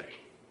slave today.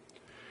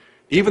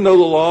 Even though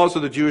the laws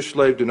of the Jewish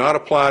slave do not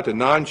apply to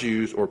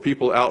non-Jews or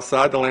people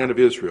outside the land of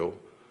Israel,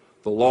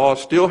 the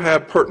laws still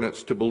have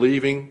pertinence to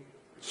believing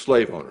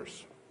slave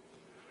owners.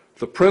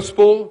 The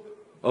principle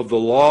of the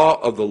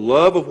law of the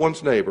love of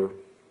one's neighbor,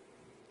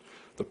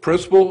 the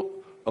principle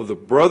of the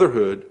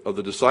brotherhood of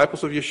the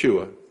disciples of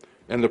Yeshua,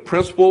 and the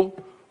principle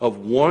of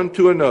one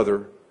to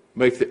another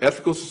make the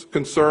ethical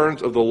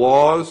concerns of the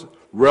laws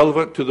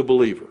relevant to the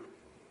believer,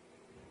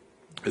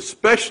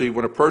 especially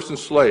when a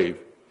person's slave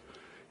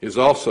is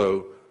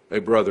also a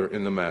brother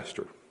in the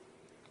master.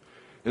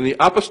 In the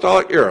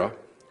apostolic era,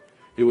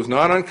 it was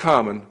not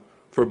uncommon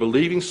for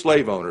believing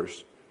slave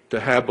owners to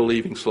have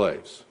believing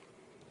slaves.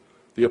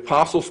 The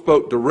apostle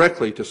spoke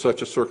directly to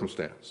such a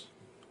circumstance.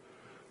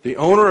 The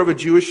owner of a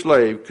Jewish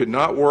slave could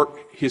not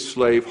work his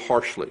slave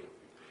harshly.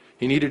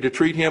 He needed to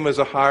treat him as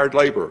a hired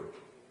laborer.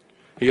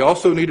 He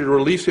also needed to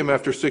release him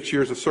after 6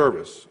 years of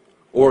service,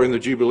 or in the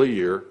Jubilee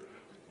year,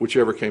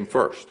 whichever came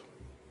first.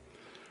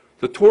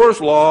 The Torah's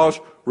laws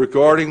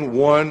regarding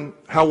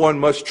how one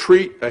must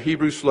treat a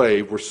Hebrew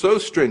slave were so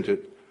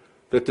stringent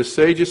that the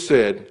sages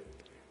said,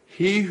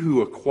 "He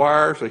who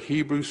acquires a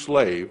Hebrew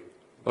slave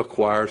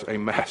acquires a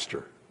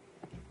master."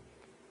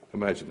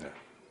 Imagine that.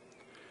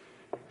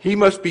 "He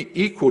must be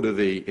equal to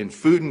thee in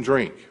food and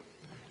drink.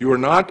 You are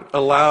not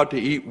allowed to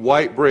eat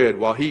white bread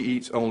while he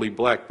eats only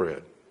black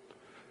bread."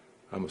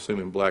 I'm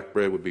assuming black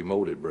bread would be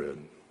molded bread.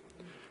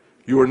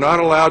 "You are not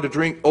allowed to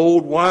drink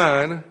old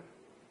wine,"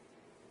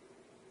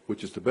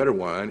 which is the better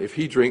wine, "if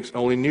he drinks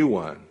only new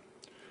wine.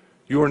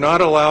 You are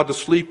not allowed to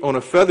sleep on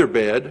a feather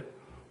bed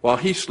while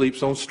he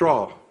sleeps on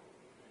straw.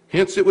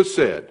 Hence it was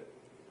said,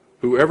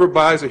 whoever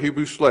buys a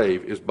Hebrew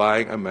slave is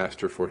buying a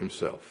master for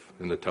himself,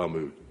 in the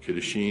Talmud,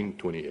 Kiddushin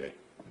 20a.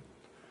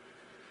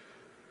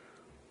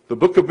 The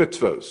Book of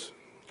Mitzvos.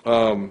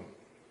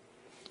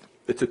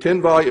 It's a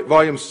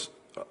 10-volume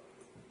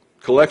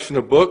collection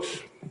of books.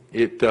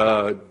 It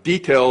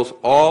details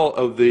all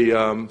of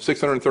the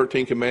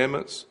 613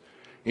 commandments.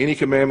 Any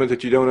commandment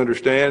that you don't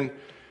understand,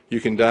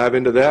 you can dive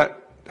into that,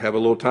 have a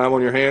little time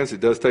on your hands. It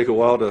does take a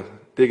while to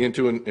dig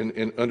into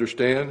and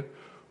understand,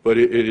 but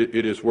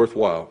it is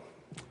worthwhile.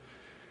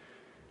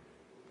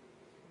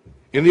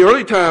 In the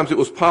early times, it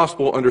was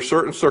possible under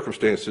certain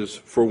circumstances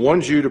for one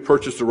Jew to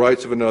purchase the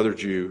rights of another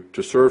Jew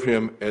to serve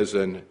him as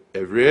an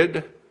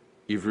Eved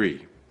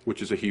Ivri,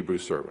 which is a Hebrew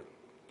servant,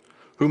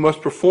 who must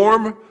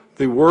perform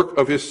the work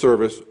of his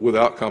service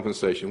without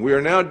compensation. We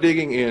are now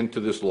digging into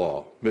this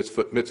law,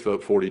 Mitzvah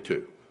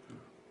 42,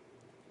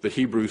 the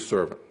Hebrew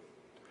servant.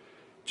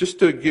 Just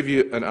to give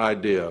you an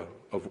idea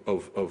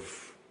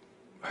of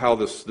how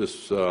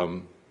this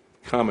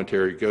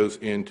commentary goes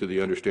into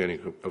the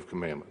understanding of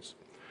commandments.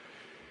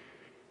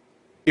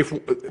 If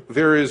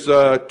there is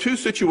two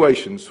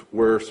situations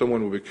where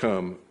someone will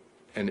become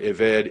an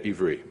Eved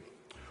Ivri.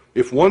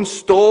 If one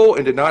stole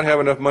and did not have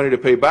enough money to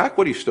pay back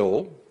what he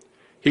stole,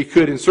 he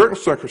could, in certain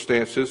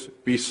circumstances,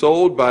 be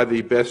sold by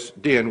the Bes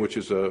Din, which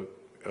is a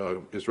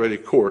Israeli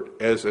court,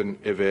 as an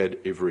Eved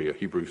Ivri, a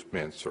Hebrew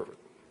manservant,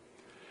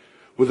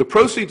 with the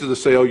proceeds of the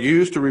sale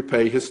used to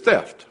repay his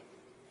theft.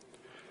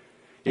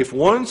 If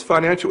one's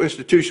financial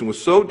institution was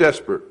so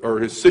desperate, or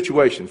his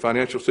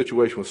financial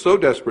situation was so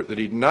desperate that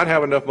he did not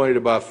have enough money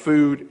to buy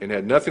food and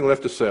had nothing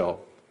left to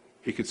sell,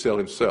 he could sell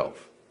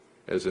himself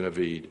as an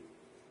Eved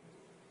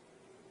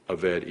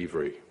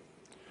Ivri.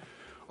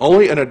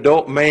 Only an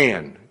adult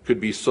man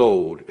could be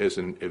sold as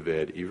an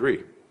Eved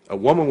Ivri. A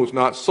woman was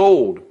not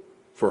sold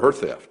for her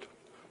theft,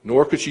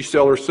 nor could she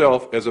sell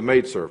herself as a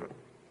maidservant.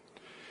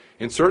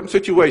 In certain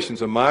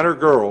situations, a minor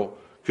girl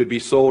could be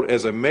sold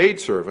as a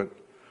maidservant,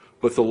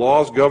 but the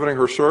laws governing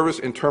her service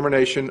and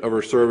termination of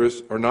her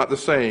service are not the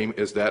same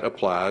as that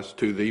applies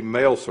to the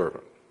male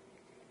servant.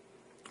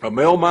 A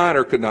male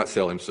minor could not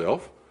sell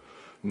himself,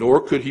 nor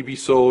could he be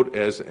sold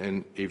as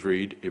an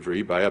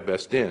Ivri by a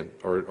Bes Din,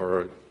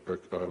 or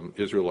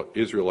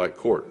Israelite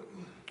court,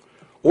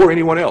 or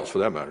anyone else for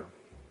that matter.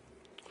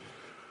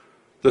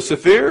 The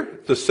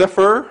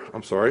Sefer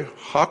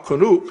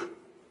HaKonuk,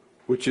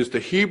 which is the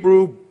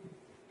Hebrew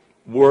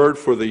word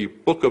for the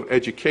book of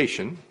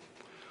education,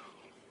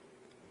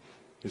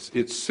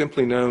 it's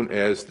simply known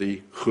as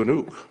the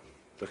Chunuk,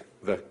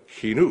 the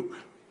Chinuk,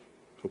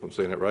 hope I'm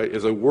saying that right,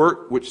 is a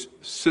work which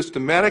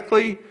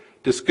systematically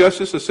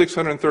discusses the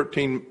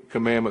 613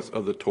 commandments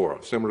of the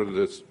Torah, similar to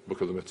this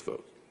book of the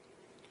Mitzvot.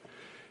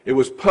 It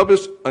was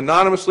published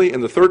anonymously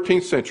in the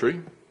 13th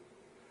century.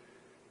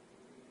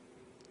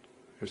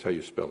 Here's how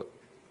you spell it.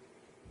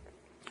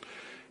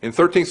 In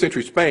 13th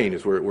century Spain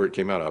is where it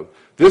came out of.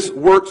 This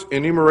work's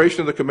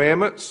enumeration of the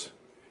commandments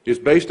is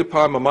based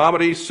upon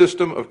Maimonides'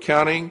 system of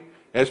counting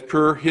as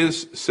per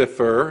his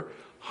Sefer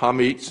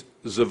Hamitz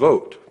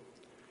Zavot.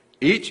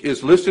 Each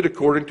is listed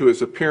according to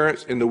its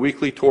appearance in the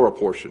weekly Torah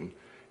portion,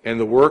 and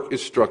the work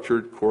is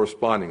structured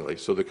correspondingly.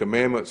 So the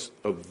commandments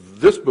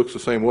of this book's the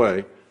same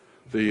way,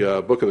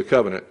 the Book of the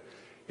Covenant.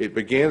 It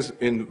begins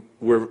in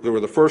where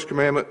the first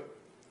commandment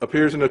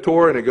appears in the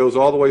Torah, and it goes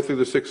all the way through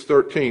the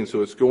 613,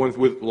 so it's going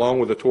along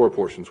with the Torah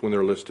portions when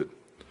they're listed.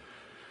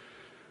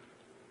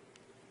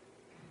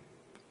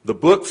 The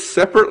book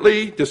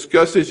separately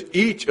discusses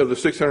each of the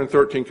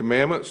 613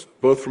 commandments,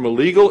 both from a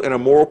legal and a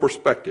moral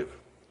perspective.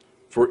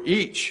 For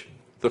each,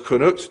 the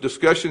Chunuk's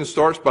discussion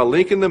starts by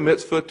linking the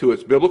mitzvah to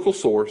its biblical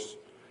source,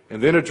 and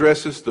then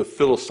addresses the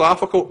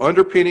philosophical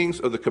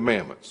underpinnings of the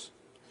commandments.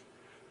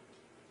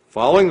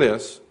 Following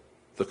this,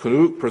 the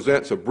Chunuk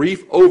presents a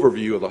brief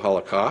overview of the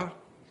halakha,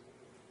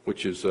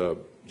 which is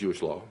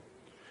Jewish law,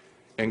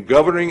 and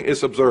governing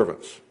its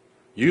observance,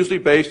 usually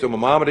based on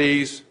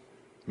Maimonides'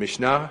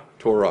 Mishneh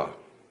Torah,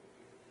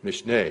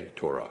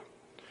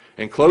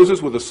 and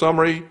closes with a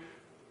summary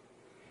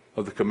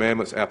of the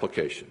commandment's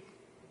application.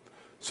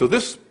 So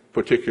this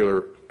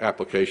particular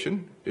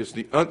application is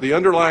the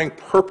underlying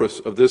purpose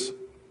of this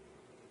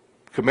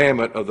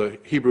commandment of the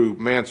Hebrew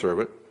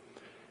manservant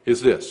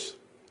is this.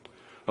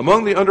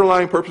 Among the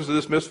underlying purposes of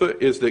this mitzvah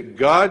is that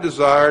God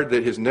desired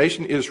that his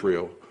nation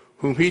Israel,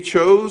 whom he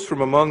chose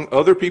from among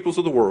other peoples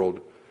of the world,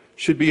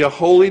 should be a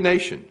holy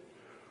nation,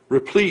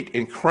 replete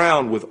and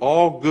crowned with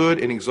all good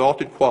and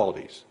exalted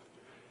qualities.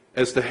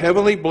 As the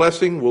heavenly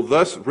blessing will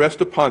thus rest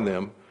upon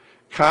them,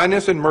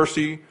 kindness and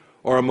mercy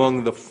are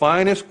among the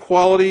finest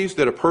qualities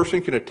that a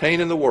person can attain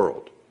in the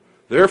world.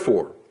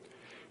 Therefore,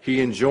 he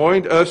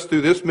enjoined us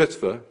through this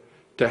mitzvah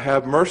to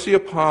have mercy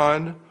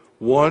upon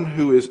one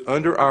who is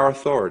under our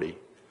authority,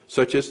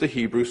 such as the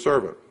Hebrew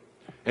servant,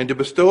 and to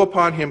bestow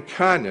upon him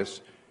kindness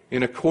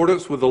in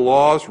accordance with the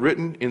laws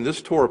written in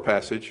this Torah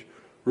passage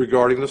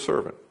regarding the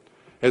servant,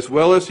 as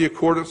well as the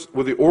accordance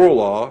with the oral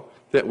law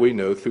that we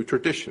know through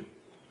tradition.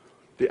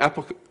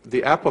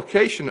 The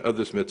application of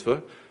this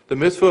mitzvah, the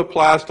mitzvah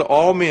applies to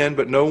all men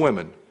but no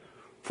women,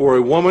 for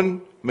a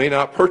woman may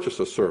not purchase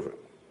a servant.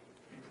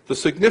 The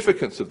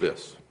significance of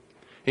this,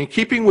 in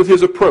keeping with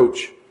his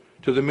approach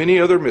to the many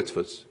other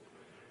mitzvahs,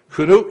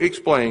 Knut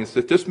explains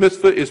that this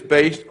mitzvah is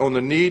based on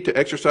the need to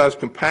exercise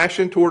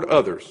compassion toward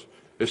others,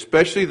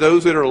 especially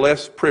those that are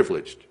less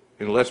privileged,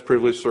 in less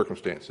privileged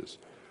circumstances.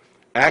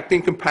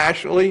 Acting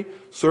compassionately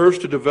serves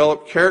to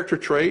develop character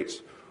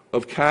traits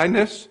of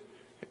kindness,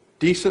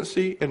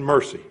 decency, and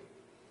mercy.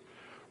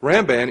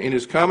 Ramban, in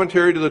his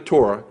commentary to the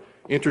Torah,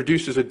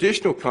 introduces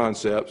additional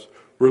concepts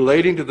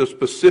relating to the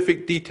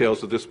specific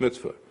details of this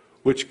mitzvah,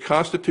 which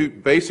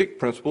constitute basic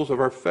principles of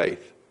our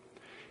faith.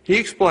 He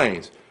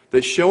explains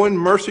that showing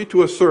mercy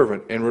to a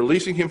servant and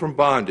releasing him from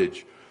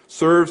bondage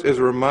serves as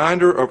a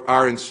reminder of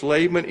our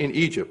enslavement in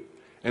Egypt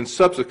and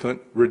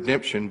subsequent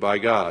redemption by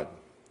God.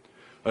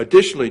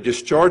 Additionally,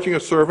 discharging a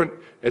servant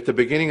at the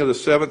beginning of the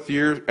 7th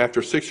year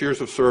after 6 years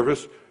of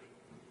service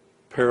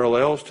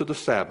parallels to the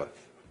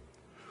Sabbath,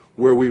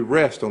 where we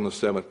rest on the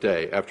 7th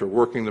day after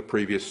working the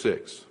previous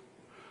 6.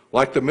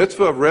 Like the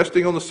mitzvah of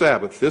resting on the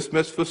Sabbath, this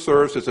mitzvah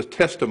serves as a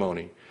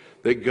testimony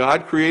that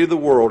God created the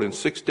world in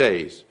 6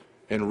 days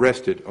and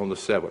rested on the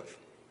 7th.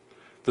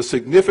 The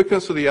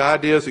significance of the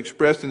ideas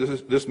expressed in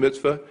this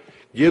mitzvah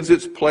gives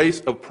its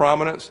place of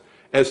prominence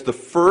as the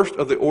first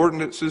of the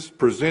ordinances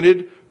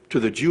presented to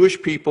the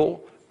Jewish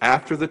people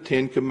after the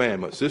 10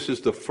 Commandments. This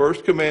is the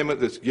first commandment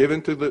that's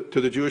given to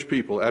the Jewish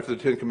people after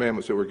the 10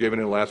 Commandments that were given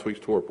in last week's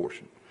Torah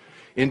portion.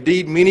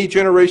 Indeed, many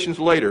generations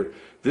later,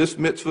 this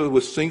mitzvah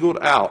was singled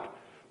out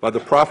by the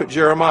prophet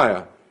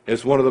Jeremiah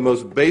as one of the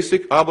most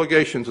basic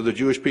obligations of the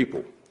Jewish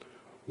people,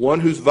 one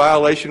whose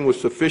violation was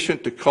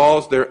sufficient to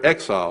cause their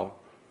exile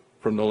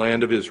from the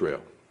land of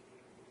Israel.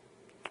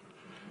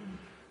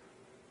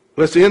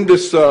 Let's end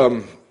this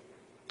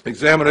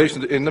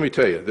examination, and let me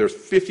tell you, there's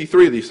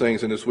 53 of these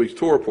things in this week's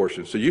Torah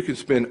portion, so you can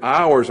spend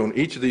hours on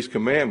each of these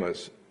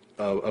commandments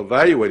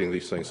evaluating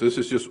these things. So this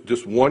is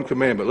just one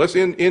commandment. Let's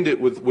end it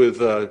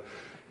with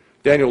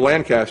Daniel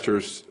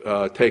Lancaster's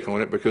take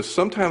on it, because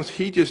sometimes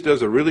he just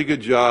does a really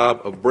good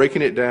job of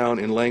breaking it down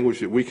in language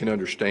that we can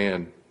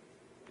understand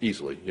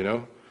easily, you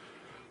know?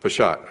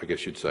 Peshat, I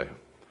guess you'd say.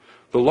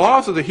 The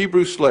laws of the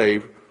Hebrew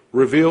slave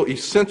reveal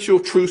essential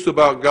truths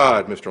about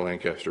God, Mr.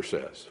 Lancaster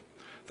says.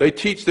 They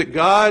teach that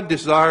God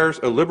desires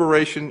a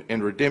liberation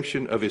and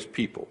redemption of his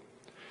people.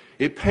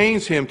 It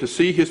pains him to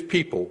see his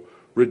people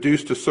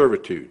reduced to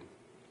servitude.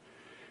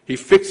 He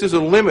fixes a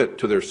limit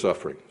to their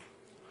suffering.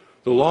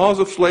 The laws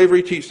of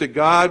slavery teach that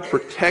God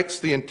protects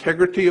the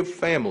integrity of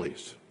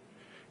families.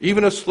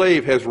 Even a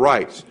slave has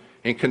rights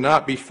and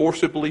cannot be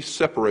forcibly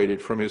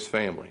separated from his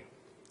family.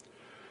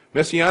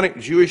 Messianic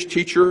Jewish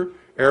teacher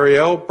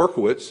Ariel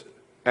Berkowitz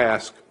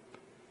asked,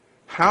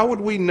 how would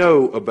we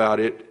know about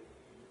it?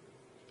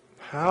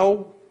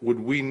 How would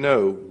we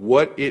know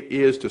what it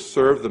is to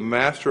serve the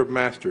master of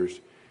masters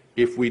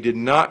if we did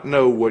not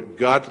know what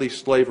godly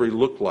slavery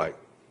looked like?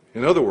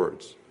 In other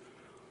words,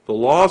 the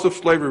laws of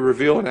slavery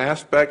reveal an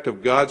aspect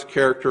of God's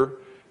character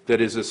that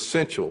is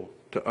essential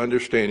to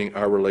understanding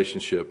our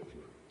relationship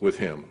with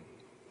him.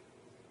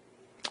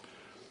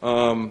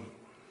 Running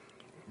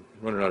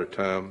out of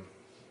time,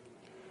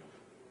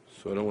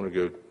 so I don't want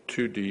to go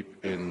too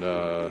deep in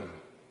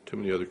too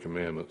many other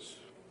commandments.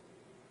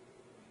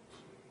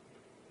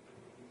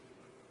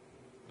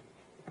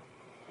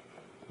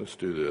 Let's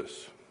do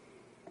this.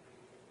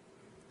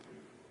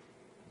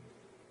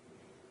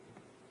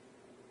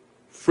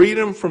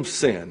 Freedom from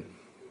sin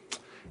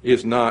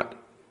is not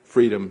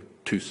freedom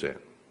to sin.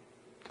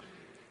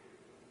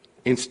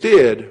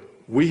 Instead,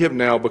 we have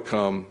now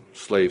become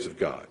slaves of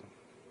God.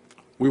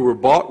 We were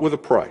bought with a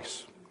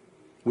price.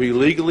 We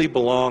legally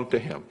belong to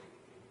him.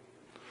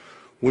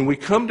 When we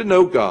come to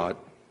know God,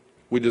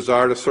 we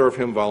desire to serve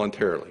him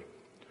voluntarily.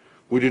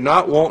 We do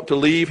not want to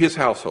leave his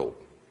household.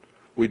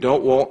 We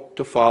don't want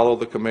to follow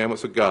the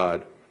commandments of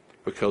God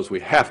because we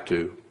have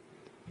to,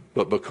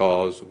 but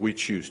because we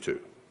choose to.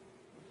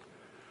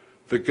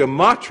 The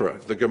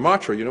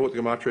gematria, you know what the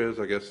gematria is,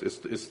 I guess?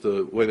 It's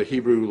the way the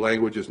Hebrew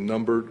language is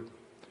numbered.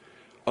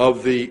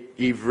 Of the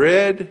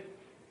Ivri,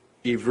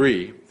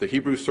 the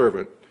Hebrew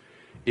servant,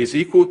 is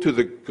equal to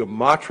the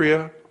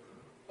gematria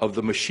of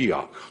the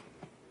Mashiach,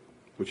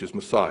 which is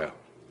Messiah.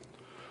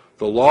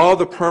 The law of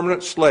the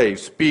permanent slave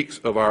speaks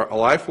of our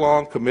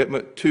lifelong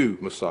commitment to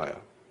Messiah.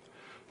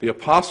 The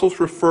apostles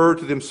refer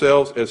to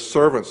themselves as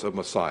servants of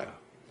Messiah.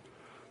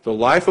 The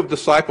life of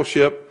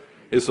discipleship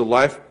is the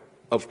life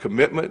of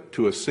commitment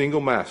to a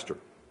single master.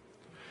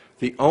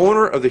 The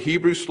owner of the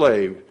Hebrew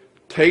slave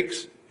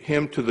takes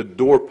him to the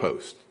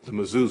doorpost, the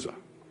mezuzah,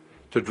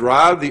 to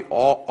drive the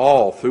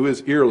awl through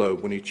his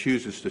earlobe when he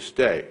chooses to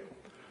stay.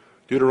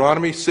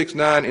 Deuteronomy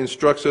 6:9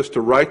 instructs us to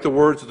write the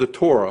words of the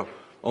Torah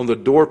on the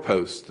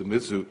doorposts, the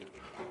mezuzot,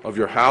 of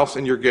your house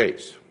and your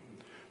gates.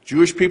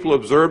 Jewish people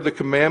observe the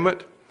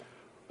commandment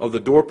of the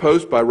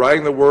doorpost by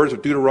writing the words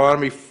of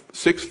Deuteronomy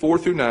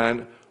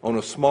 6:4-9 on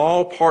a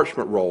small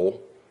parchment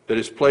roll that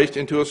is placed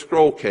into a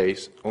scroll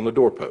case on the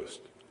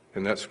doorpost.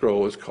 and that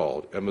scroll is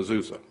called a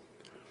mezuzah.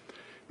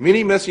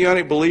 Many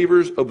Messianic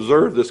believers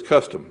observe this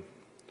custom.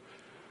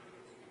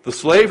 The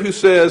slave who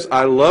says,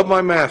 I love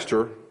my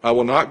master, I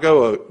will not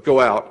go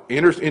out,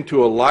 enters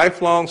into a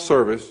lifelong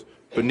service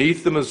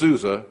beneath the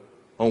mezuzah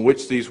on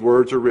which these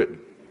words are written.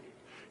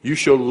 You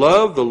shall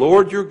love the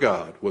Lord your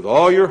God with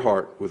all your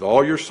heart, with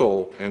all your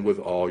soul, and with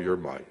all your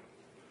might.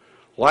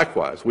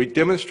 Likewise, we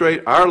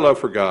demonstrate our love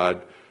for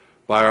God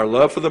by our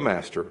love for the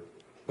Master,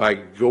 by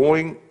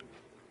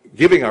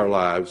giving our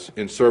lives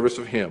in service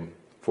of him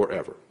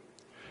forever.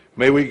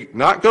 May we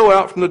not go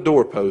out from the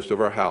doorpost of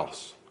our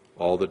house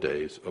all the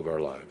days of our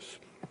lives.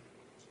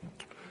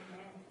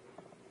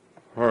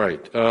 All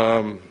right.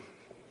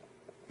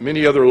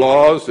 Many other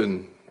laws,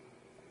 and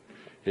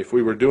if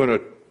we were doing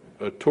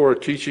a Torah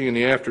teaching in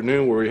the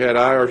afternoon where we had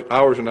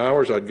hours and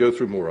hours, I'd go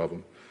through more of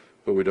them,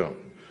 but we don't.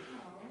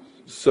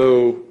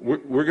 So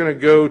we're going to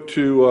go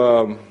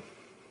to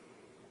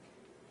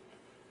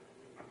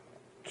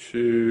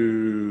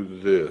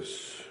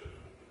this.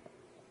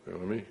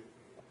 Let me.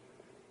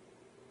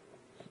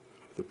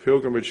 The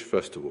pilgrimage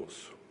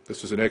festivals.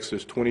 This is in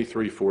Exodus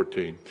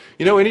 23:14.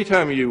 You know,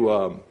 anytime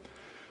you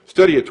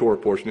study a Torah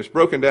portion, it's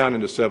broken down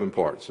into 7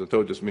 parts. I've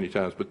told this many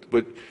times,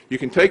 but you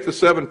can take the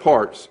 7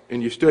 parts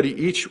and you study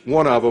each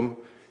one of them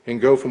and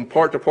go from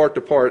part to part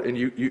to part, and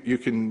you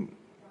can,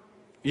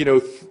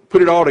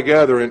 put it all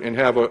together and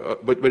have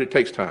but it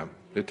takes time.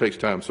 It takes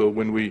time. So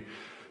when we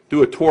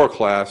do a Torah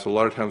class, a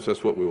lot of times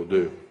that's what we will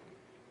do.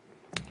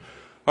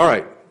 All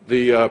right.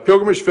 The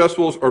pilgrimage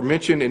festivals are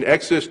mentioned in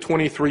Exodus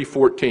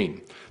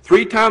 23:14.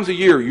 3 times a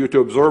year you are to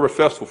observe a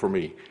festival for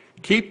me.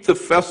 Keep the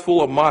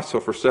festival of matzah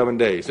for 7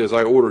 days, as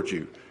I ordered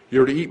you.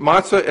 You are to eat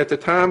matzah at the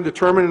time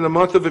determined in the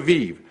month of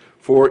Aviv,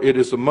 for it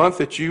is the month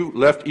that you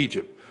left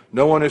Egypt.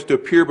 No one is to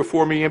appear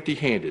before me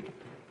empty-handed.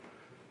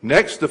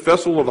 Next, the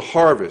festival of the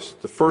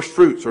harvest, the first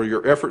fruits, or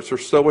your efforts for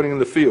sowing in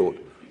the field.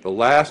 The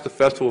last, the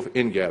festival of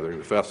ingathering,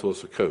 the festival of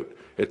Sukkot,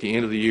 at the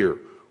end of the year,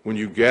 when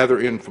you gather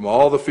in from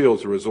all the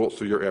fields the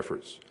results of your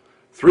efforts.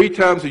 3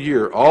 times a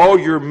year, all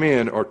your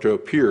men are to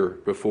appear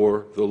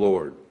before the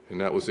Lord.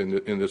 And that was in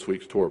this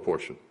week's Torah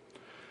portion.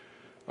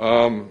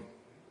 So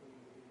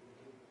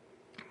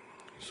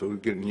we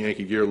get in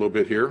Yankee gear a little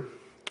bit here.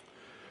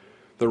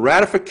 The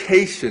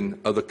ratification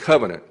of the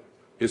covenant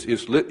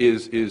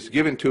is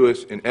given to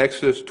us in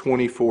Exodus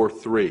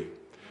 24:3.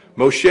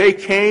 Moshe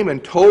came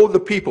and told the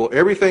people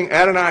everything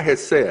Adonai had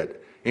said,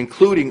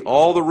 including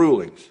all the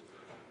rulings.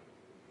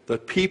 The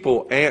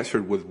people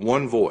answered with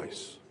one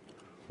voice,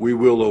 we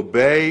will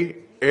obey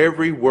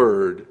every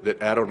word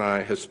that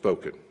Adonai has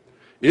spoken.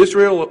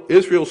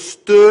 Israel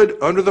stood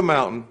under the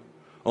mountain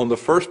on the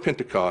first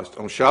Pentecost,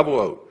 on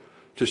Shavuot,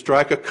 to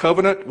strike a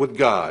covenant with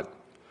God.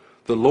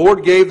 The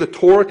Lord gave the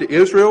Torah to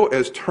Israel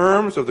as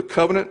terms of the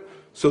covenant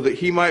so that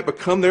he might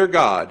become their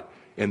God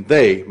and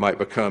they might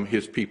become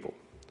his people.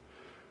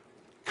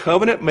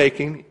 Covenant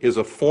making is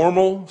a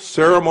formal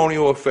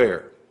ceremonial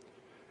affair.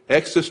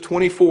 Exodus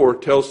 24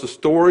 tells the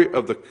story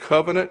of the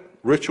covenant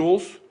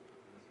rituals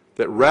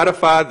that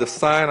ratified the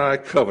Sinai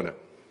covenant.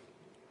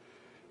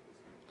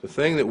 The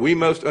thing that we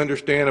most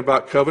understand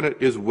about covenant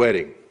is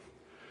wedding.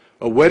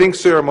 A wedding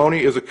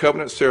ceremony is a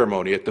covenant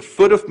ceremony. At the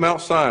foot of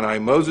Mount Sinai,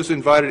 Moses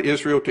invited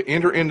Israel to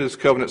enter into this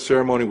covenant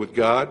ceremony with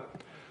God.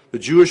 The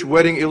Jewish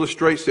wedding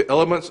illustrates the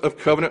elements of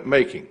covenant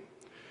making.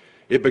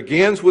 It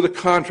begins with a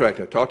contract,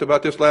 I talked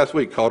about this last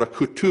week, called a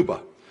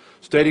ketubah,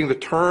 stating the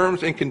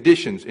terms and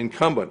conditions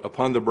incumbent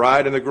upon the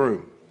bride and the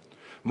groom.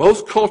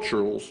 Most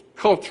cultures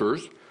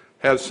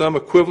have some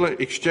equivalent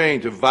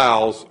exchange of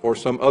vows or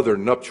some other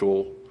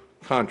nuptial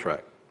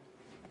contract.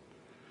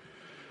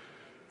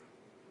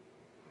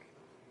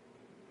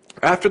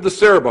 After the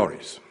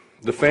ceremonies,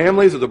 the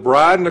families of the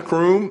bride and the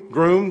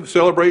groom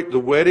celebrate the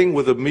wedding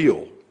with a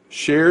meal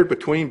shared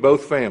between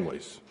both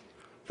families.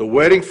 The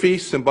wedding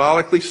feast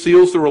symbolically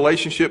seals the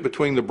relationship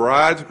between the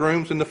bride's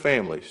grooms and the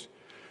families.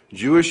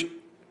 Jewish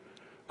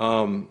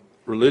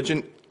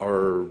religion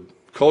or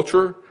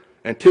culture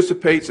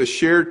anticipates a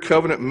shared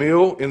covenant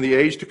meal in the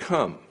age to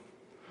come.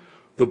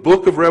 The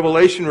book of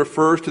Revelation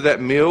refers to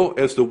that meal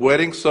as the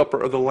wedding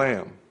supper of the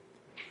Lamb.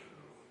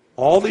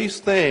 All these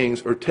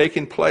things are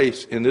taking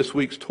place in this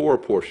week's Torah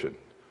portion.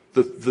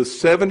 The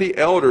 70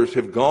 elders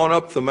have gone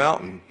up the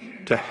mountain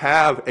to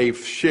have a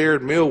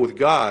shared meal with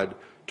God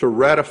to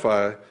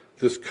ratify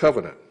this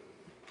covenant.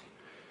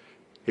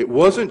 It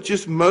wasn't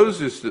just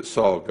Moses that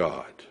saw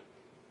God.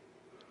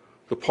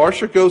 The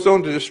Parsha goes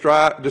on to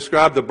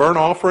describe the burnt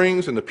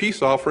offerings and the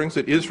peace offerings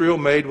that Israel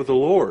made with the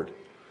Lord,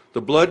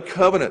 the blood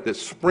covenant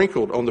that's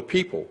sprinkled on the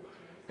people,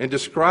 and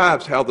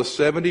describes how the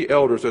 70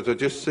 elders, as I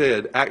just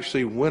said,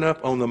 actually went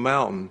up on the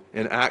mountain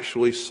and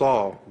actually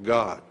saw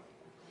God.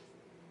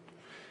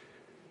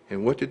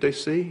 And what did they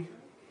see?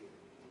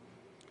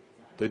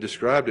 They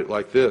described it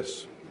like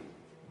this.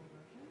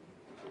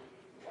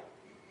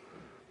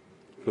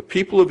 The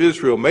people of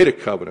Israel made a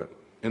covenant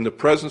in the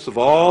presence of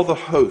all the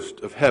host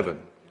of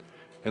heaven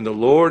and the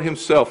Lord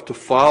himself to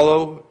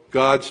follow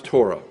God's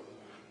Torah.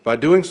 By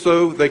doing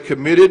so, they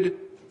committed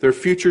their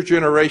future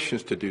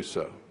generations to do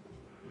so.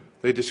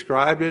 They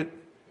described it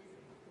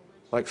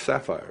like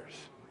sapphires.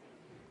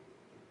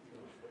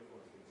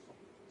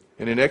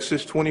 And in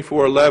Exodus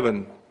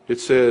 24:11, it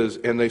says,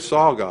 and they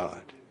saw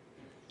God,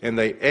 and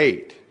they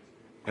ate,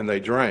 and they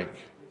drank,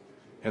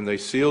 and they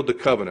sealed the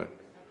covenant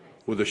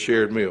with a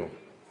shared meal.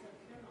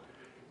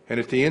 And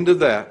at the end of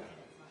that,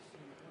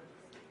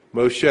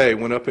 Moshe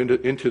went up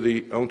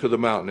onto the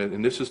mountain,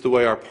 and this is the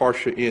way our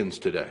Parsha ends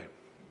today.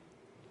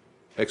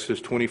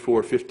 Exodus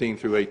 24:15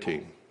 through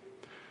 18.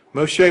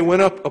 Moshe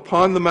went up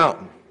upon the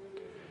mountain,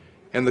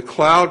 and the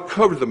cloud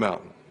covered the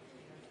mountain.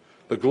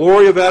 The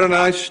glory of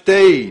Adonai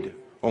stayed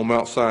on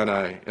Mount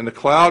Sinai, and the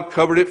cloud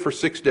covered it for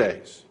 6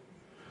 days.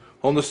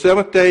 On the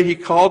seventh day he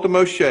called to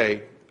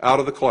Moshe out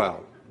of the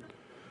cloud.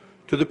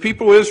 To the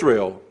people of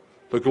Israel,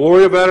 the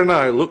glory of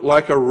Adonai looked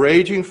like a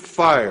raging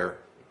fire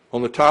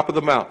on the top of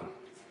the mountain.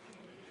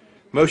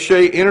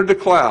 Moshe entered the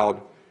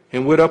cloud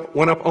and went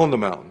up on the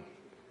mountain.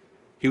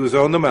 He was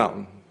on the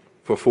mountain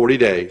for 40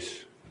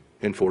 days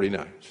and 40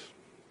 nights.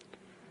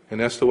 And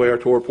that's the way our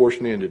Torah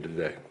portion ended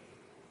today.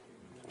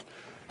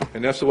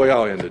 And that's the way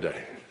I'll end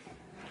today.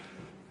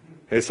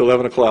 It's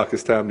 11 o'clock.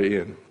 It's time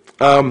to end.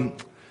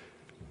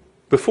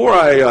 Before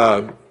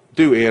I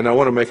do end, I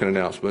want to make an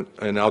announcement,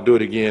 and I'll do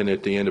it again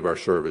at the end of our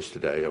service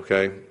today,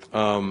 okay?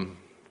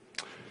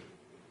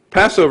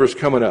 Passover's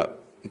coming up.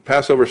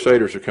 Passover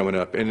Seders are coming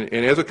up. And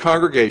as a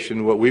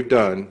congregation, what we've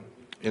done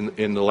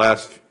in the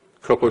last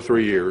couple or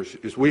 3 years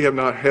is we have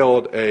not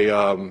held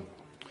a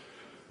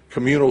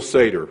communal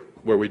Seder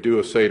where we do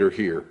a Seder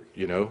here,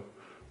 you know.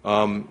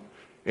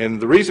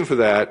 And the reason for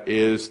that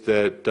is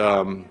that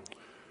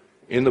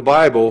in the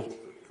Bible,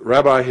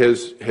 Rabbi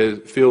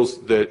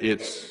feels that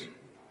it's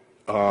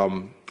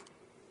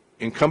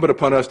incumbent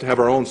upon us to have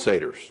our own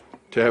Seders,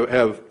 to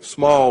have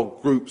small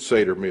group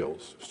Seder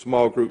meals,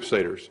 small group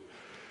Seders.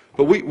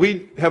 But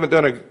we haven't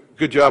done a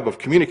good job of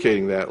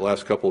communicating that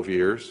last couple of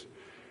years,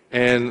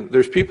 and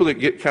there's people that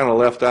get kind of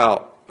left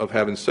out of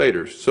having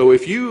Seders. So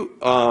if you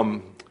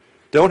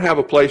don't have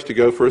a place to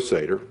go for a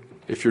Seder,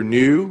 if you're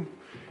new,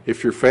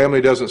 if your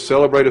family doesn't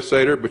celebrate a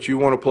Seder, but you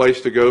want a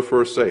place to go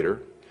for a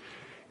Seder,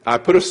 I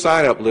put a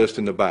sign-up list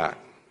in the back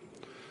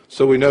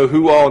so we know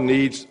who all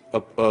needs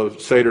a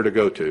Seder to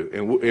go to.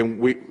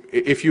 And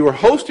if you are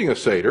hosting a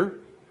Seder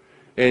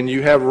and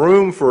you have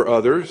room for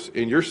others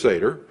in your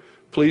Seder,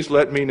 please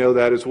let me know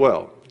that as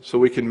well, so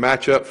we can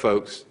match up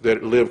folks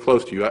that live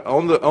close to you.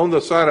 On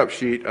the sign-up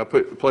sheet, I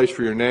put a place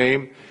for your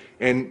name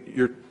and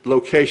your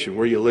location,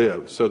 where you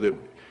live, so that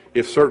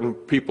if certain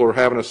people are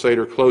having a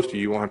Seder close to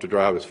you, you won't have to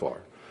drive as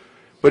far.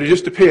 But it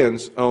just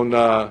depends on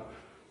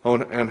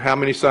how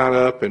many sign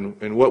up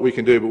and what we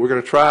can do. But we're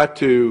going to try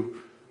to,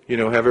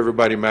 have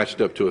everybody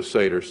matched up to a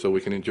Seder so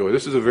we can enjoy.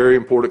 This is a very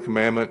important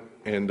commandment,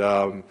 and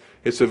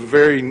it's a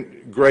very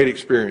great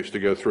experience to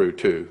go through,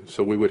 too.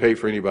 So we would hate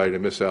for anybody to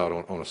miss out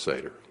on a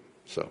Seder.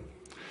 So,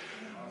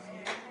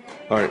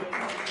 all right.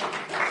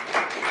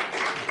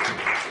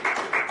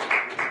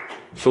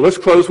 So let's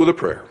close with a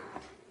prayer.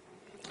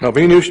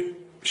 Avinu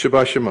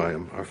Shabbat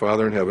Shemayim, our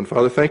Father in heaven.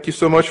 Father, thank you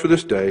so much for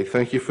this day.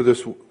 Thank you for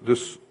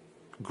this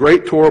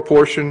great Torah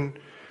portion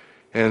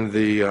and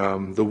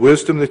the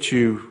wisdom that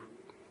you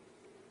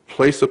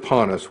place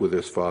upon us with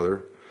this,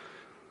 Father.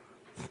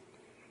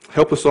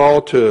 Help us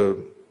all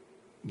to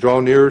draw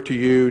nearer to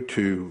you,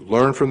 to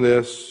learn from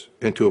this,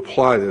 and to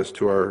apply this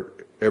to our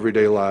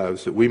everyday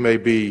lives, that we may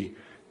be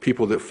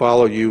people that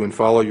follow you and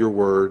follow your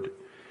word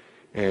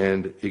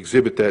and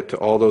exhibit that to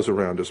all those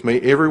around us.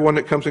 May everyone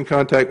that comes in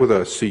contact with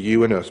us see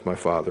you in us, my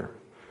Father.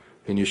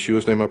 In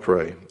Yeshua's name I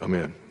pray.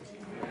 Amen.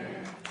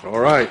 All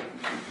right.